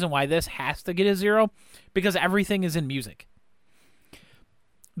specific reason why this has to get a 0, because everything is in music.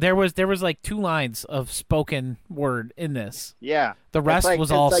 There was like 2 lines of spoken word in this. Yeah. The rest like-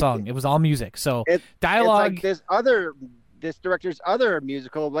 was it's all like- sung. It was all music. So It's dialogue. like this director's other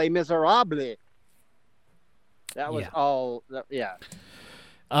musical, Les Miserables. That was Yeah. all. Yeah.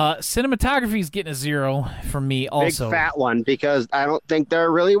 Cinematography is getting a 0 from me. Also, Big fat one because I don't think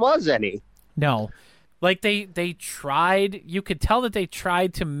there really was any. no, like they tried. You could tell that they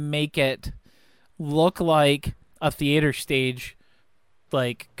tried to make it look like a theater stage,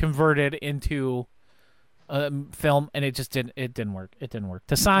 like converted into a film, and it just didn't. It didn't work. It didn't work.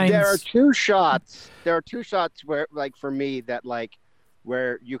 The signs. There are 2 shots. There are 2 shots where, like, for me, that like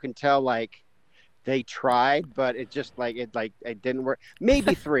where you can tell like they tried, but it just like it didn't work.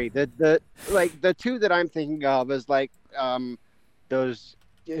 Maybe 3. The 2 that I'm thinking of is like those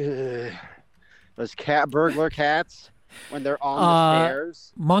burglar cats when they're on the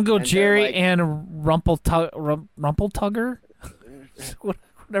stairs. Mungo and they're Jerry like- and Rumpeltugger,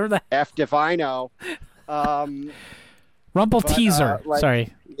 whatever that. F if I know. Rumple But, Teaser. like-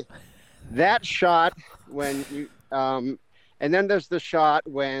 Sorry. That shot when you and then there's the shot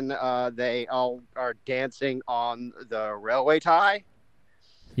when they all are dancing on the railway tie.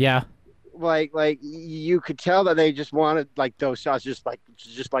 Yeah. Like you could tell that they just wanted like those shots just like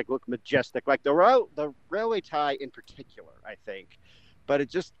look majestic, like the railway tie in particular, I think. But it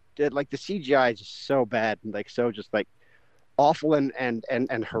just like the CGI is just so bad and like so just like awful and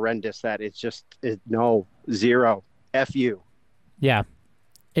horrendous that it's just no 0. F you. Yeah.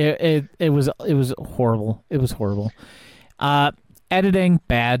 It was horrible. It was horrible. Editing,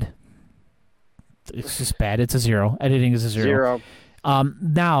 bad. It's just bad. It's a 0. Editing is a 0.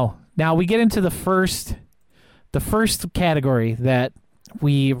 0. Now we get into the first category that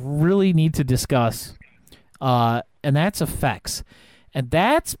we really need to discuss, and that's effects. And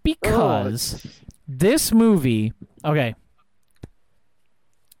that's because this movie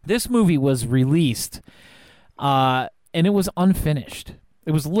was released, and it was unfinished.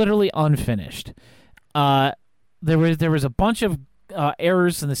 It was literally unfinished. There was a bunch of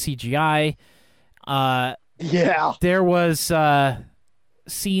errors in the CGI. Yeah. There was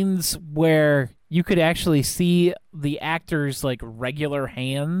scenes where you could actually see the actors' like regular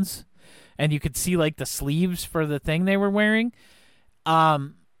hands, and you could see like the sleeves for the thing they were wearing.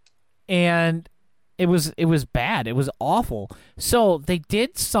 And it was bad. It was awful. So they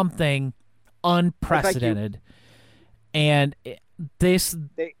did something unprecedented, and this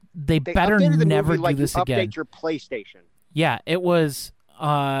They they better updated the never movie do like this you again. update your PlayStation. Yeah, it was.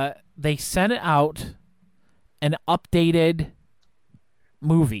 They sent it out an updated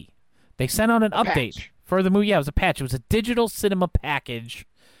movie. They sent out an update patch. for the movie. Yeah, it was a patch. It was a digital cinema package,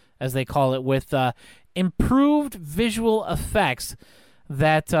 as they call it, with improved visual effects.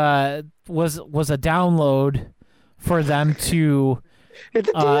 That was a download for them to It's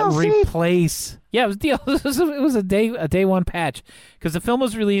a DLC. replace. Yeah, it was deal. It was a day one patch because the film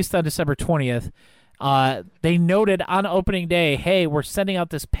was released on December 20th. They noted on opening day, hey, we're sending out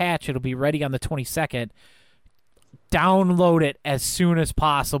this patch. It'll be ready on the 22nd. Download it as soon as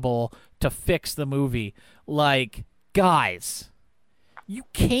possible to fix the movie. Like, guys, you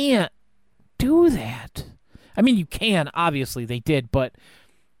can't do that. I mean, you can. Obviously, they did, but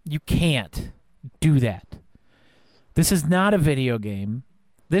you can't do that. This is not a video game.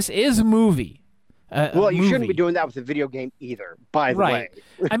 This is a movie. Well, you shouldn't be doing that with a video game either, by the way.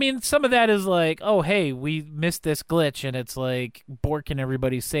 I mean, some of that is like, oh, hey, we missed this glitch, and it's like borking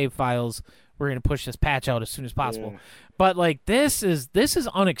everybody's save files. We're going to push this patch out as soon as possible. Yeah. But like, this is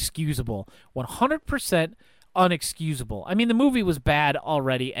unexcusable. 100% unexcusable. I mean, the movie was bad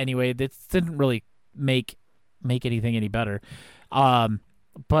already anyway. This didn't really make anything any better.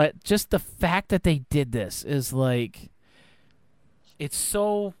 But just the fact that they did this is like, it's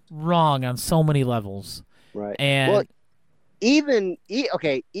so wrong on so many levels. Right. And well, even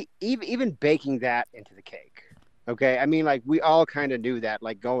baking that into the cake. Okay. I mean, like, we all kind of knew that,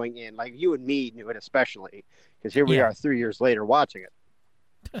 like, going in, like, you and me knew it, especially because here we Yeah. are 3 years later watching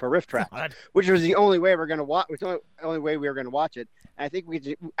it for Rift Track, God. which was the only way we're going to watch. It was the only way we were going to watch it. And I think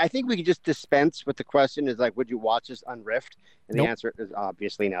we could just dispense with the question is like, would you watch this on Rift? And Nope. the answer is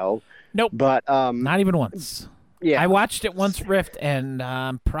obviously no. Nope. But Not even once. yeah, I watched it once Rift, and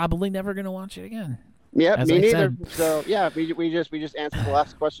I'm probably never going to watch it again. yeah, as me I neither. said. So yeah, we just answered the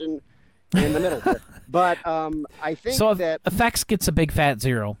last question in the middle. There. But I think So that Effects gets a big fat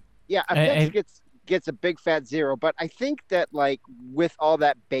 0. yeah, Effects gets a big fat 0. But I think that, like, with all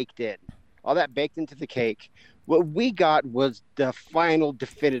that baked into the cake, what we got was the final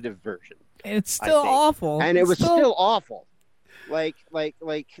definitive version, It's I still think. awful. and it It's was still awful. Like it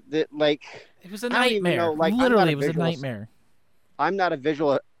was a I don't even nightmare. know, like, I'm Literally, not a it was a visual- nightmare. I'm not a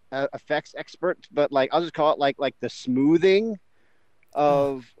visual effects expert, but like, I'll just call it like the smoothing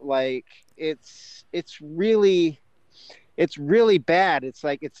of, like, it's really bad. It's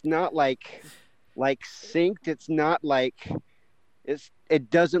like, it's not like synced. It's not like it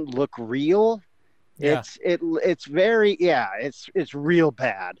doesn't look real. Yeah. It's very, it's real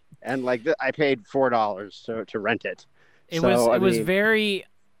bad. And like, I paid $4 to rent it. It So, was mean, very.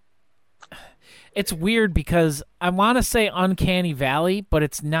 It's weird because I want to say Uncanny Valley, but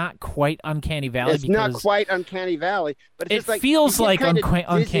it's not quite Uncanny Valley. it's not quite Uncanny Valley, but it's It just like, feels you like get kinda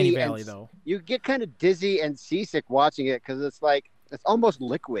Uncanny dizzy Valley, and- though. You get kind of dizzy and seasick watching it because it's like, it's almost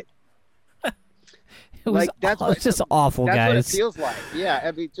liquid. It was, like, that's what- it's just awful, That's what it guys. feels like. Yeah,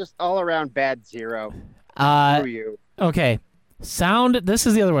 I mean, just all around bad 0 for you. Okay, sound. This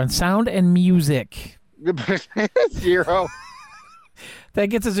is the other one. Sound and music. 0. That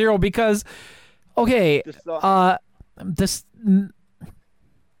gets a 0 because, okay, Just so- this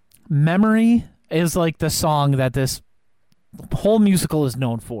Memory is like the song that this whole musical is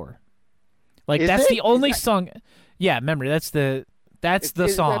known for. Like, Is that's it? the only Is that- song. Yeah, Memory. That's the Is that-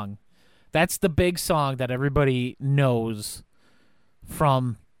 song. That's the big song that everybody knows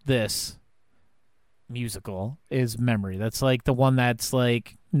from this musical is Memory. That's like the one that's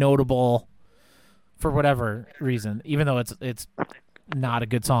like notable for whatever reason, even though it's not a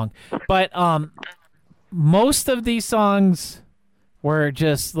good song. But most of these songs were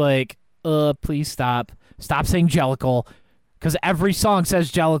just like, please stop saying Jellicle, because every song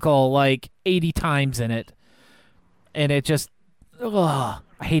says Jellicle like 80 times in it, and it just, I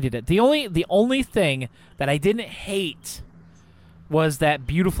hated it. The only thing that I didn't hate was that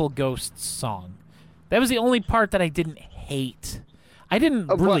Beautiful Ghosts song. That was the only part that I didn't hate. I didn't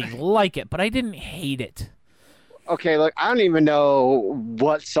really like it, but I didn't hate it. Okay, look, I don't even know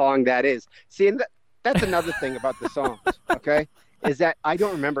what song that is. See, and that's another thing about the songs, okay, is that I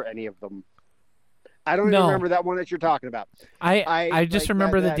don't remember any of them. I don't even remember that one that you're talking about. I just like,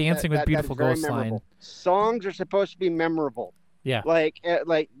 remember the that- Dancing that- with Beautiful that is Ghosts very line. memorable. Songs are supposed to be memorable. Yeah. Like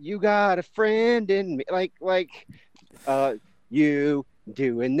you got a friend in me. Like you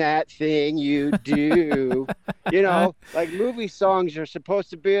doing that thing you do. You know, like, movie songs are supposed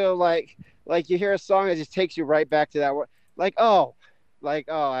to be like you hear a song that just takes you right back to that.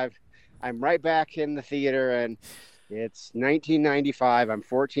 I'm right back in the theater and it's 1995. I'm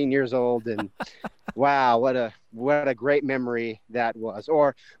 14 years old and Wow, what a great memory that was.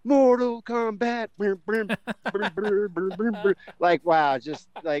 Or Mortal Kombat. Like, wow, just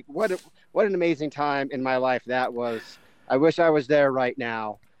like what an amazing time in my life that was. I wish I was there right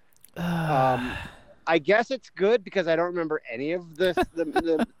now. I guess it's good because I don't remember any of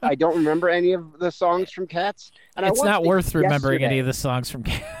I don't remember any of the songs from Cats. And It's not worth remembering any yesterday. of the songs from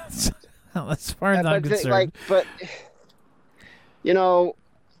Cats. As far as I'm concerned. But you know,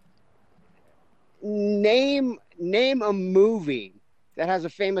 name a movie that has a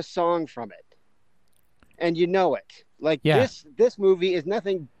famous song from it, and you know it. Like Yeah. this movie is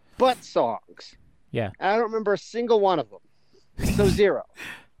nothing but songs. Yeah. And I don't remember a single one of them. So zero.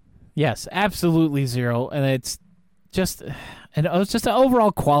 Yes, absolutely zero. And it's just the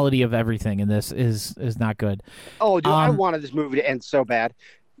overall quality of everything in this is not good. Oh, dude, I wanted this movie to end so bad.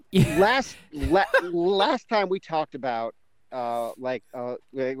 Yeah. Last time we talked about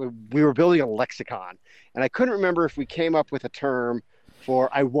we were building a lexicon, and I couldn't remember if we came up with a term for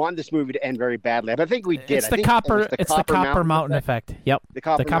I want this movie to end very badly. But I think we did. It's I the think copper. it was It's the Copper Mountain effect. Yep. The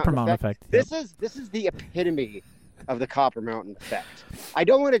Copper Mountain effect. Yep. This is the epitome of the Copper Mountain effect. I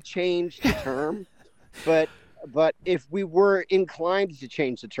don't want to change the term, but if we were inclined to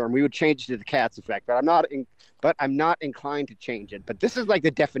change the term, we would change it to the Cats effect. But I'm not inclined to change it. But this is like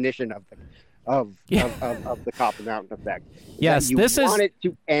the definition of the Copper Mountain effect. Yes, this want it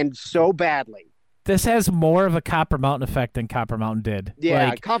to end so badly. This has more of a Copper Mountain effect than Copper Mountain did. Yeah,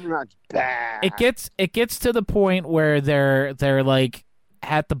 Like, Copper Mountain's bad. it gets to the point where they're like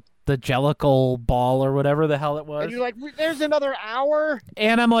at the Jellicle ball or whatever the hell it was. And you're like, there's another hour?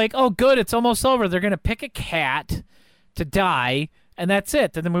 And I'm like, oh, good, it's almost over. They're going to pick a cat to die, and that's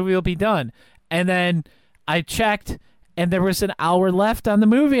it. Then the movie will be done. And then I checked, and there was an hour left on the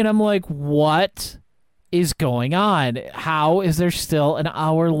movie, and I'm like, what is going on? How is there still an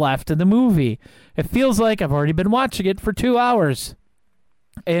hour left in the movie? It feels like I've already been watching it for 2 hours,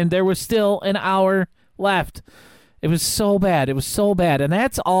 and there was still an hour left. It was so bad. It was so bad, and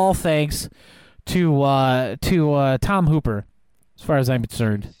that's all thanks to Tom Hooper, as far as I'm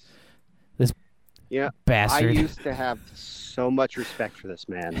concerned. This bastard. I used to have so much respect for this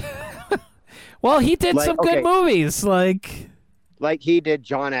man. Well, he did Like, some good movies, like he did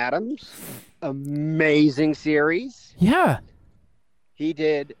John Adams, amazing series. yeah, He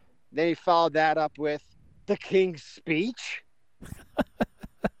did. Then he followed that up with The King's Speech.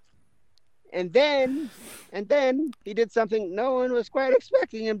 And then he did something no one was quite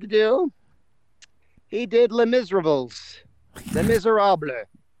expecting him to do. He did Les Miserables. Les Miserables.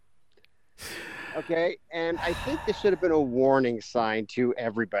 Okay, and I think this should have been a warning sign to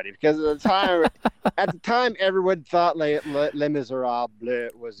everybody because at the time, everyone thought Les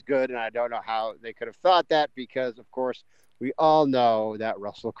Miserables was good, and I don't know how they could have thought that because, of course, we all know that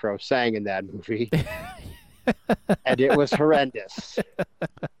Russell Crowe sang in that movie, and it was horrendous.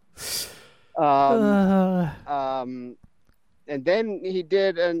 And then he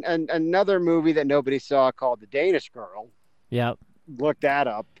did another movie that nobody saw called The Danish Girl. Yep. Look that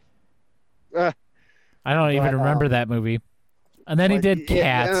up. I don't even remember that movie. And then he did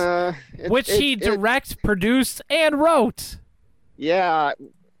Cats, which he produced, and wrote. Yeah.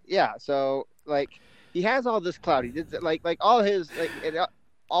 So he has all this clout. He did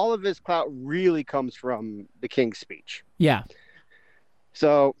all of his clout really comes from The King's Speech. Yeah.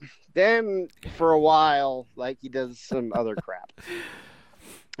 So then for a while, he does some other crap.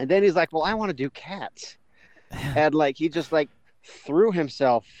 And then he's like, well, I want to do Cats. And he just threw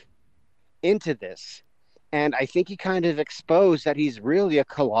himself into this. And I think he kind of exposed that he's really a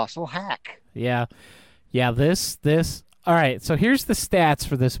colossal hack. Yeah. Yeah, this. All right, so here's the stats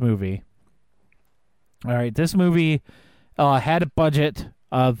for this movie. All right, this movie had a budget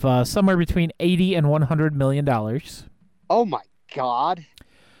of somewhere between $80 and $100 million. Oh, my God.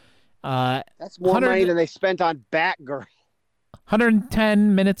 That's more money than they spent on Batgirl.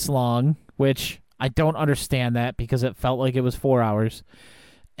 110 minutes long, which I don't understand that because it felt like it was 4 hours.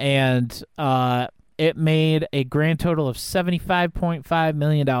 And it made a grand total of $75.5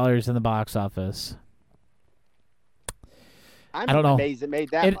 million in the box office. I'm I don't know. amazed it made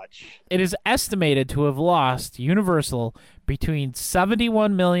that much. It is estimated to have lost Universal between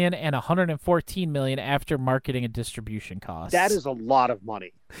 $71 million and $114 million after marketing and distribution costs. That is a lot of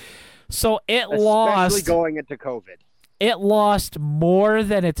money. So especially going into COVID. It lost more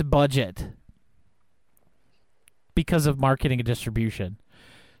than its budget because of marketing and distribution.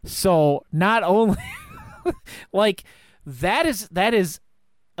 So not only that is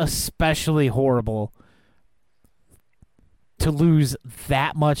especially horrible to lose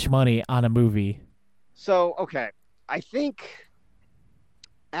that much money on a movie. So, okay, I think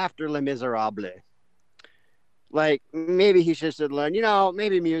after Les Miserables, like maybe he should learn,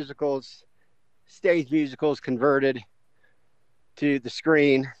 maybe musicals, stage musicals converted to the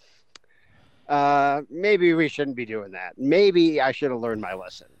screen. Maybe we shouldn't be doing that. Maybe I should have learned my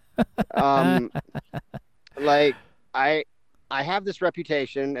lesson. Like I have this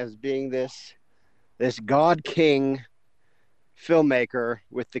reputation as being this God King filmmaker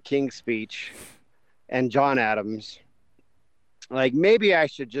with the King's Speech and John Adams. Like maybe I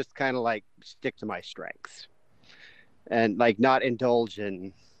should just kind of like stick to my strengths and like not indulge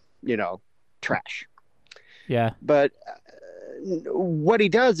in, trash. Yeah. But what he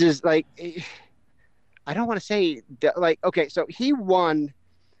does is like, I don't want to say that, like, okay, so he won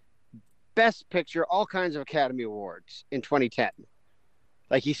Best Picture, all kinds of Academy Awards in 2010.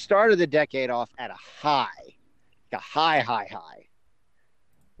 Like he started the decade off at a high.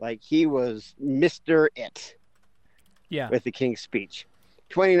 Like he was Mr. It. Yeah. With the King's Speech.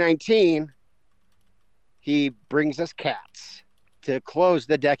 2019, he brings us Cats to close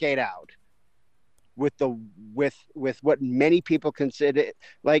the decade out with what many people consider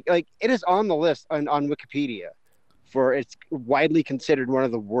like it is on the list on Wikipedia for it's widely considered one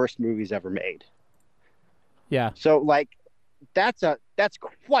of the worst movies ever made. Yeah. So like that's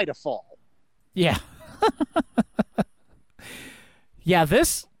quite a fall. Yeah. Yeah,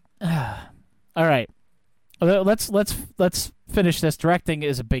 this all right. Let's finish this. Directing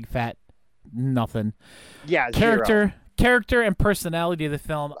is a big fat nothing. Yeah, zero. Character and personality of the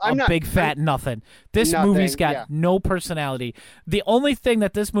film, big fat nothing. This nothing, movie's got no personality. The only thing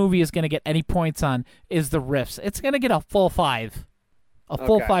that this movie is going to get any points on is the riffs. It's going to get a full 5. A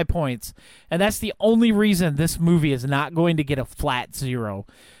full 5 points. And that's the only reason this movie is not going to get a flat 0.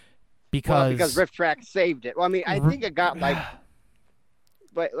 Because Riff Track saved it. Well, I mean, I think it got like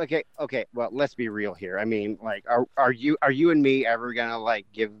but okay, well, let's be real here. I mean, like are you and me ever going to like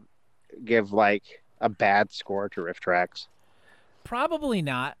give like a bad score to Riff Tracks? Probably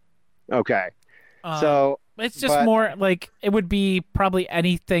not. Okay. So it's just more like it would be probably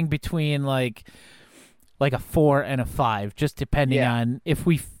anything between like a 4 and a 5, just depending on if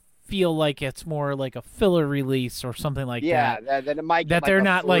we feel like it's more like a filler release or something like that. Yeah, then it might get that they're like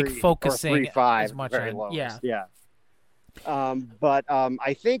not like focusing 3.5 as much very on. lowest. Yeah.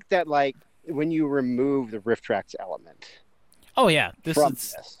 I think that like when you remove the Riff Tracks element. Oh yeah, this.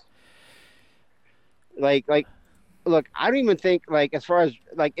 Like, look, I don't even think like as far as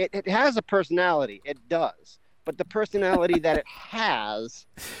like it has a personality. It does, but the personality that it has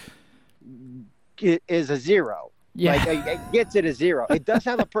is a 0. Yeah, like it gets it a 0. It does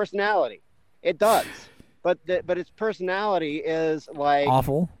have a personality. It does, but its personality is like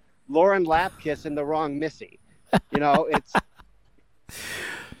awful. Lauren Lapkus in The Wrong Missy. It's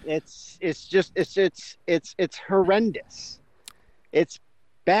horrendous. It's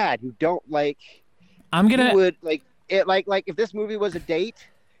bad. You don't like. You would like it like if this movie was a date,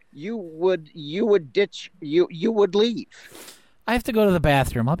 you would ditch you would leave. I have to go to the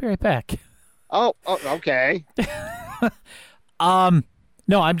bathroom. I'll be right back. Oh okay.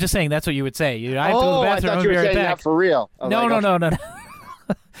 No, I'm just saying that's what you would say. I have to go to the bathroom. I thought I'll you be were right saying back. that for real. No.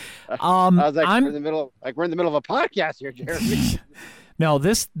 I was like, we're in the middle of a podcast here, Jeremy. No,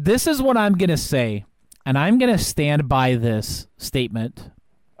 this is what I'm gonna say, and I'm gonna stand by this statement.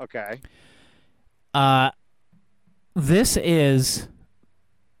 Okay. This is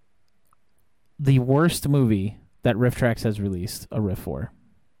the worst movie that Riff Tracks has released a riff for.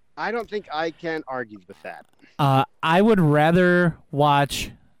 I don't think I can argue with that. I would rather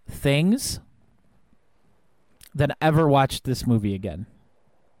watch Things than ever watch this movie again.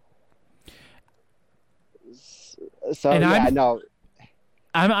 So and yeah,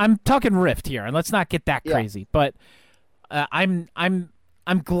 I'm talking Rift here, and let's not get that crazy. But I'm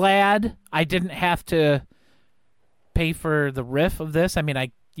glad I didn't have to pay for the riff of this. I mean,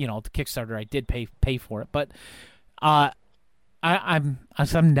 the Kickstarter I did pay for it, but I'm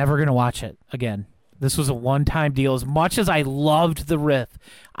never gonna watch it again. This was a one-time deal. As much as I loved the riff,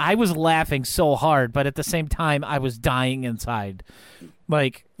 I was laughing so hard, but at the same time, I was dying inside.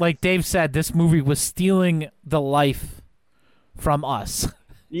 Like Dave said, this movie was stealing the life from us.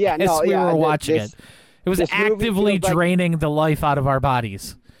 Yeah, as we were watching it. It was actively draining the life out of our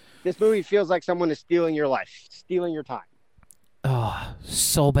bodies. This movie feels like someone is stealing your life, stealing your time. Oh,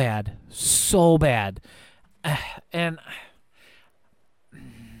 so bad. So bad. And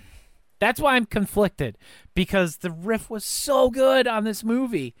that's why I'm conflicted, because the riff was so good on this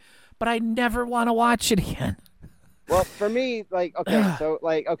movie, but I never want to watch it again. Well, for me,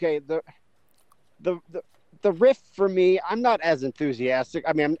 the riff for me, I'm not as enthusiastic.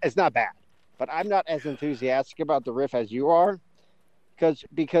 I mean, it's not bad, but I'm not as enthusiastic about the riff as you are, because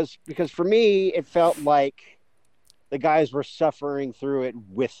for me, it felt like the guys were suffering through it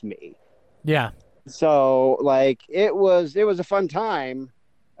with me. Yeah. So like it was a fun time.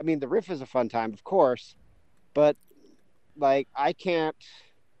 I mean, the riff is a fun time, of course, but like I can't,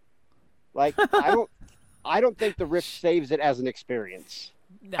 like I don't think the riff saves it as an experience.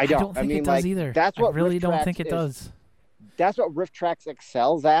 I don't think mean, it does like, either. that's what I really Riff don't Tracks think it is. does. That's what Riff Tracks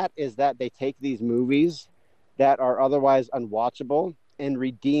excels at, is that they take these movies that are otherwise unwatchable and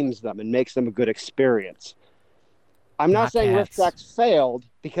redeems them and makes them a good experience. I'm not saying Riff Cats. Tracks failed,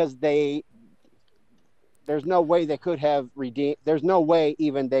 because there's no way they could have redeemed. There's no way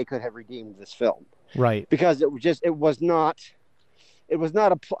even they could have redeemed this film, Right. because it was not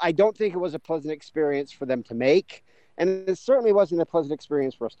I don't think it was a pleasant experience for them to make, and it certainly wasn't a pleasant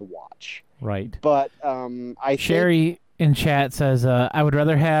experience for us to watch. Right. But I think, Sherry in chat says, I would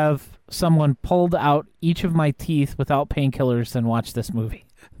rather have someone pulled out each of my teeth without painkillers than watch this movie.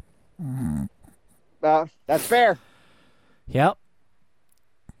 that's fair. Yep.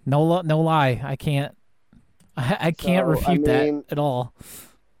 No lie. I can't refute that at all.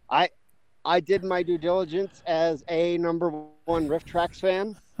 I did my due diligence as a number one Riff Tracks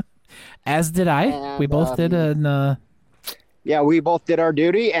fan. As did I. And, We both did. And yeah, we both did our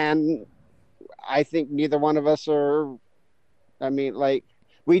duty, and I think neither one of us are. I mean, like,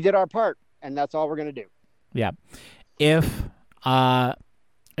 we did our part, and that's all we're gonna do. yeah, if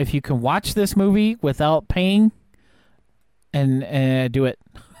you can watch this movie without paying, and do it,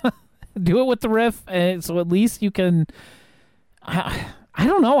 do it with the riff, so at least you can. I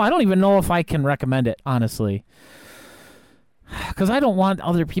don't know. I don't even know if I can recommend it, honestly. Because I don't want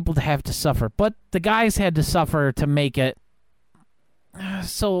other people to have to suffer. But the guys had to suffer to make it.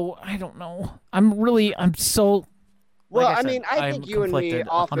 So, I don't know. I'm so... Well, like I said, mean, I I'm think you and me conflicted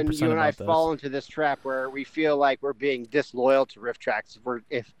often, 100% you and I about this. fall into this trap where we feel like we're being disloyal to Riff Tracks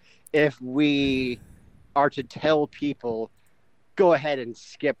if we are to tell people, go ahead and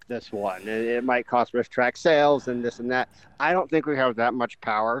skip this one. It might cost Riff Track sales and this and that. I don't think we have that much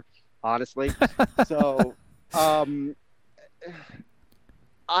power, honestly. So,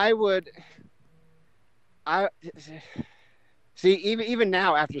 I see, even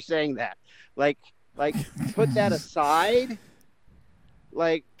now after saying that, like put that aside,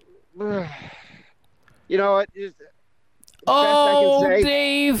 like, you know what? Oh, best I can say.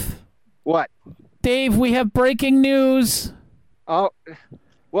 Dave! What? Dave, we have breaking news. Oh,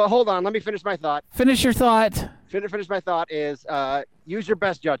 well, hold on. Let me finish my thought. Finish your thought. Finish my thought is use your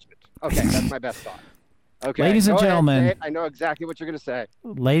best judgment. Okay, that's my best thought. Okay, Ladies and go ahead, gentlemen. say it. I know exactly what you're going to say.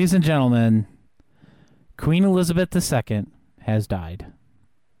 Ladies and gentlemen, Queen Elizabeth II has died.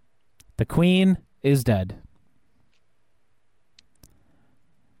 The Queen is dead.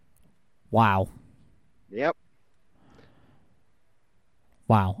 Wow. Yep.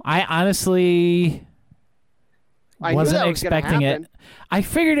 Wow. I honestly I knew wasn't that was gonna expecting happen. it. I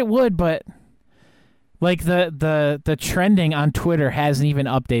figured it would, but like the trending on Twitter hasn't even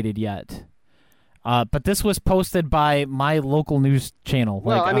updated yet. But this was posted by my local news channel,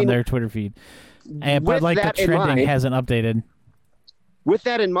 Well, like I mean, on their Twitter feed. But with like the that in trending mind- hasn't updated. With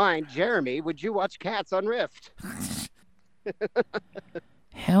that in mind, Jeremy, would you watch Cats on Rift?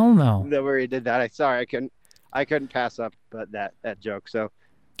 Hell no. No, where he did that. I couldn't pass up that joke. So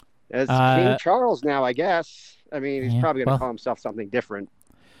it's King Charles now, I guess. I mean, he's yeah, probably going well- to call himself something different.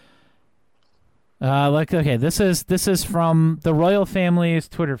 Okay, this is from the royal family's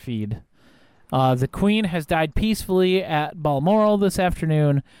Twitter feed. The Queen has died peacefully at Balmoral this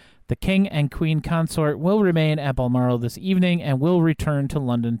afternoon. The King and Queen consort will remain at Balmoral this evening and will return to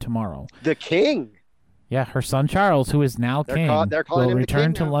London tomorrow. The King. Yeah, her son Charles, who is now king, they're calling will him the return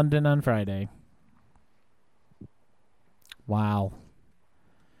king to now. London on Friday. Wow.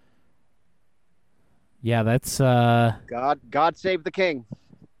 Yeah, that's God save the King.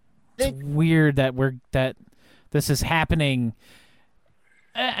 it's weird that this is happening.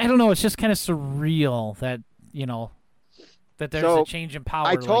 I don't know. It's just kind of surreal that that there's So, a change in power.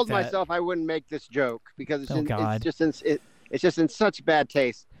 I told like that. myself I wouldn't make this joke because Oh, God. it's just in such bad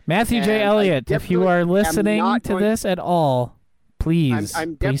taste. Matthew J. and I Elliott, if you definitely are am listening not to going- this at all, please,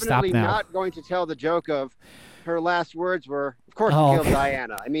 I'm please stop definitely now. not going to tell the joke of her last words were, "Of course, Oh, he killed God.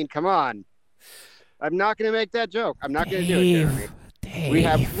 Diana." I mean, come on. I'm not going to make that joke. I'm not going to do it, Jeremy. Dave. We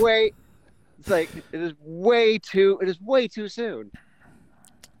have way. It's like it is way too soon.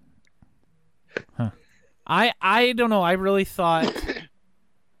 I don't know. I really thought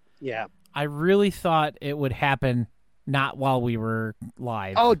Yeah. it would happen not while we were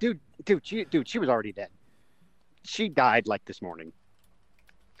live. Oh, dude, she was already dead. She died like this morning.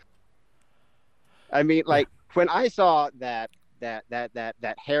 I mean, like when I saw that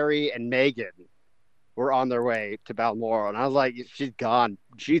Harry and Meghan were on their way to Balmoral, and I was like, she's gone.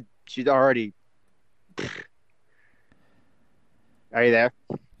 She's already. Are you there?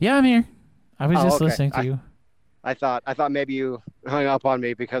 Yeah, I'm here. I was just okay. listening to you. I thought maybe you hung up on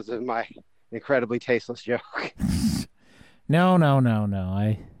me because of my incredibly tasteless joke. No.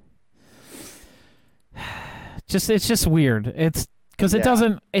 I it's just weird. It's because it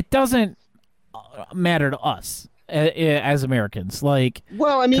doesn't matter to us as Americans. Like,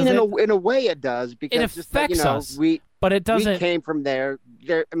 well, I mean, 'cause in a way, it does because it just that, affects us, we but it doesn't. we came from there.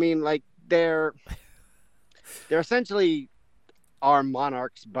 I mean, like they're essentially our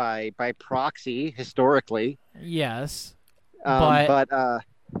monarchs by proxy historically. Yes, but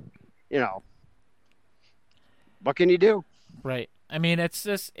what can you do? right. I mean, it's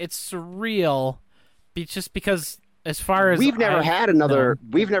surreal, just because as far as we've never had another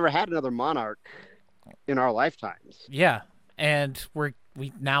monarch in our lifetimes. Yeah, and we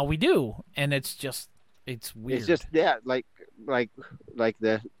do, and it's weird. It's just like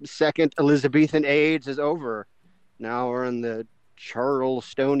the second Elizabethan age is over. Now we're in the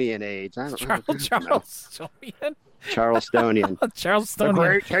Charlestonian age. I don't know. Charlestonian. Charlestonian. Charlestonian. The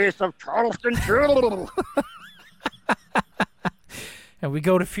great taste of Charleston Chew. And we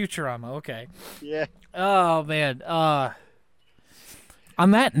go to Futurama. Okay. Yeah. Oh man. On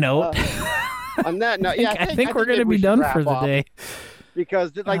that note. Yeah, I think we're gonna be done for the day.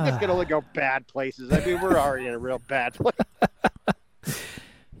 Because this can only go bad places. I mean, we're already in a real bad place.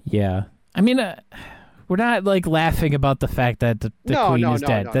 Yeah. I mean, we're not like laughing about the fact that the queen is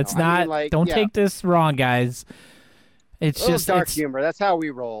dead. That's not. I mean, don't take this wrong, guys. It's just dark humor. That's how we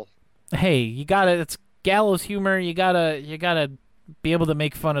roll. Hey, you gotta. It's gallows humor. You gotta be able to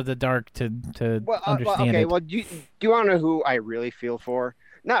make fun of the dark to understand it. Well, do you want to know who I really feel for?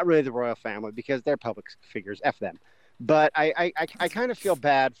 Not really the royal family because they're public figures. F them. But I kind of feel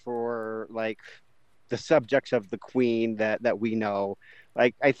bad for like the subjects of the queen that we know.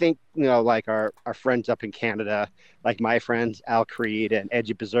 Like I think like our friends up in Canada, like my friends Al Creed and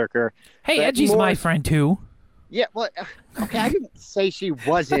Edgy Berserker. Hey, Edgy's my friend too. Yeah, well, okay, I didn't say she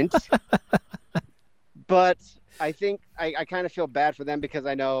wasn't, but I think I kind of feel bad for them because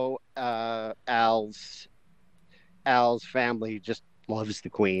I know Al's family just loves the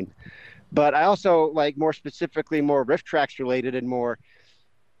queen. But I also like more specifically more Riff Tracks related and more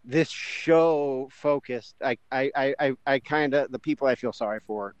this show focused. I kind of the people I feel sorry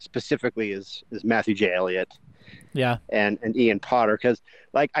for specifically is Matthew J. Elliott. Yeah. And Ian Potter because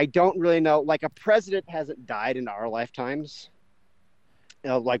like I don't really know like a president hasn't died in our lifetimes.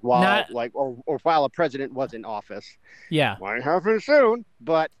 Like while while a president was in office. Yeah. Might happen soon,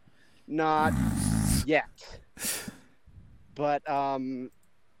 but not yet. But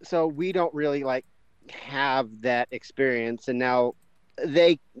so we don't really like have that experience, and now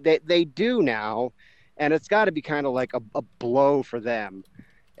they do now, and it's got to be kind of like a blow for them,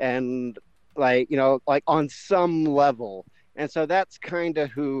 and like like on some level, and so that's kind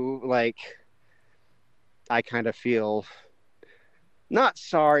of who like I kind of feel not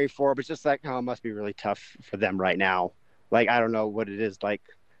sorry for, but just like it must be really tough for them right now. Like I don't know what it is like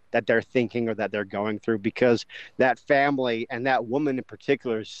that they're thinking or that they're going through because that family and that woman in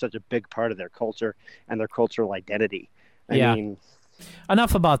particular is such a big part of their culture and their cultural identity. I mean,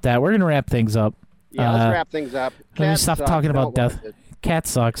 enough about that. We're going to wrap things up. Yeah, let's wrap things up. Let me stop talking about death. Cat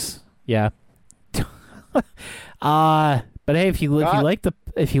sucks. Yeah. But hey, if you like the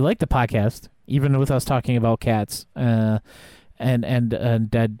podcast, even with us talking about cats, and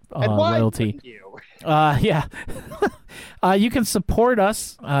dead royalty. Yeah. You can support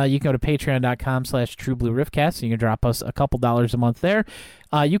us. You can go to patreon.com/trueblueriffcast. You can drop us a couple dollars a month there.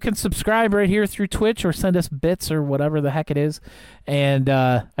 You can subscribe right here through Twitch or send us bits or whatever the heck it is. And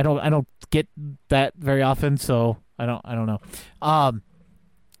I don't get that very often, so I don't know.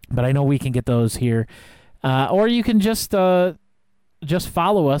 But I know we can get those here. Or you can just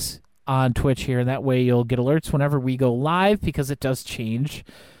follow us on Twitch here, and that way you'll get alerts whenever we go live because it does change.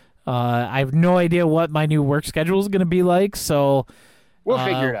 I have no idea what my new work schedule is going to be like, so we'll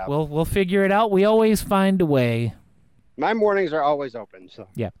figure it out. We'll figure it out. We always find a way. My mornings are always open, so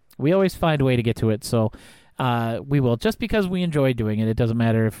yeah, we always find a way to get to it. So we will, just because we enjoy doing it. It doesn't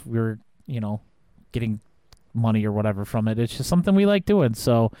matter if we're getting money or whatever from it. It's just something we like doing.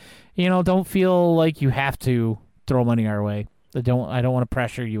 So don't feel like you have to throw money our way. I don't want to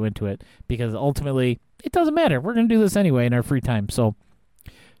pressure you into it because ultimately it doesn't matter. We're going to do this anyway in our free time. So.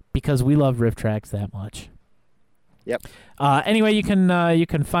 Because we love Riff Tracks that much. Yep. Anyway, you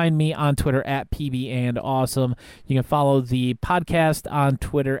can find me on Twitter at PBandAwesome. You can follow the podcast on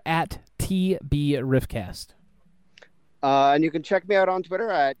Twitter at TBRiffcast. And you can check me out on Twitter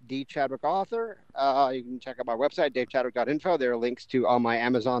at dchadwickauthor. You can check out my website, davechadwick.info. There are links to all my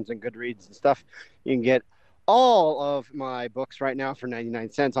Amazons and Goodreads and stuff. You can get all of my books right now for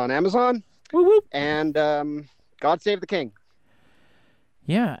 99 cents on Amazon. Woo woo. And God Save the King.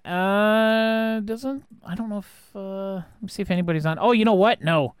 Yeah. I don't know if let me see if anybody's on. Oh, you know what?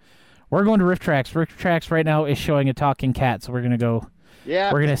 No. We're going to Riff Tracks. Riff Tracks right now is showing a talking cat, so we're gonna go.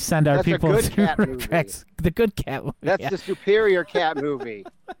 Yeah, we're gonna send our that's a people good to cat Riff movie. Tracks. The good cat movie. That's yeah. the superior cat movie.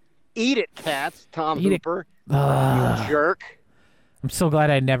 Eat it, cats, Tom Eat it. Hooper. You jerk. I'm so glad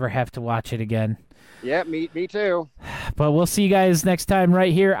I never have to watch it again. Yeah, me too. But we'll see you guys next time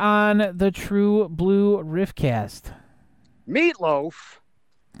right here on the True Blue Riffcast. Meatloaf.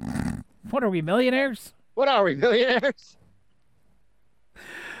 What are we, millionaires? What are we, millionaires?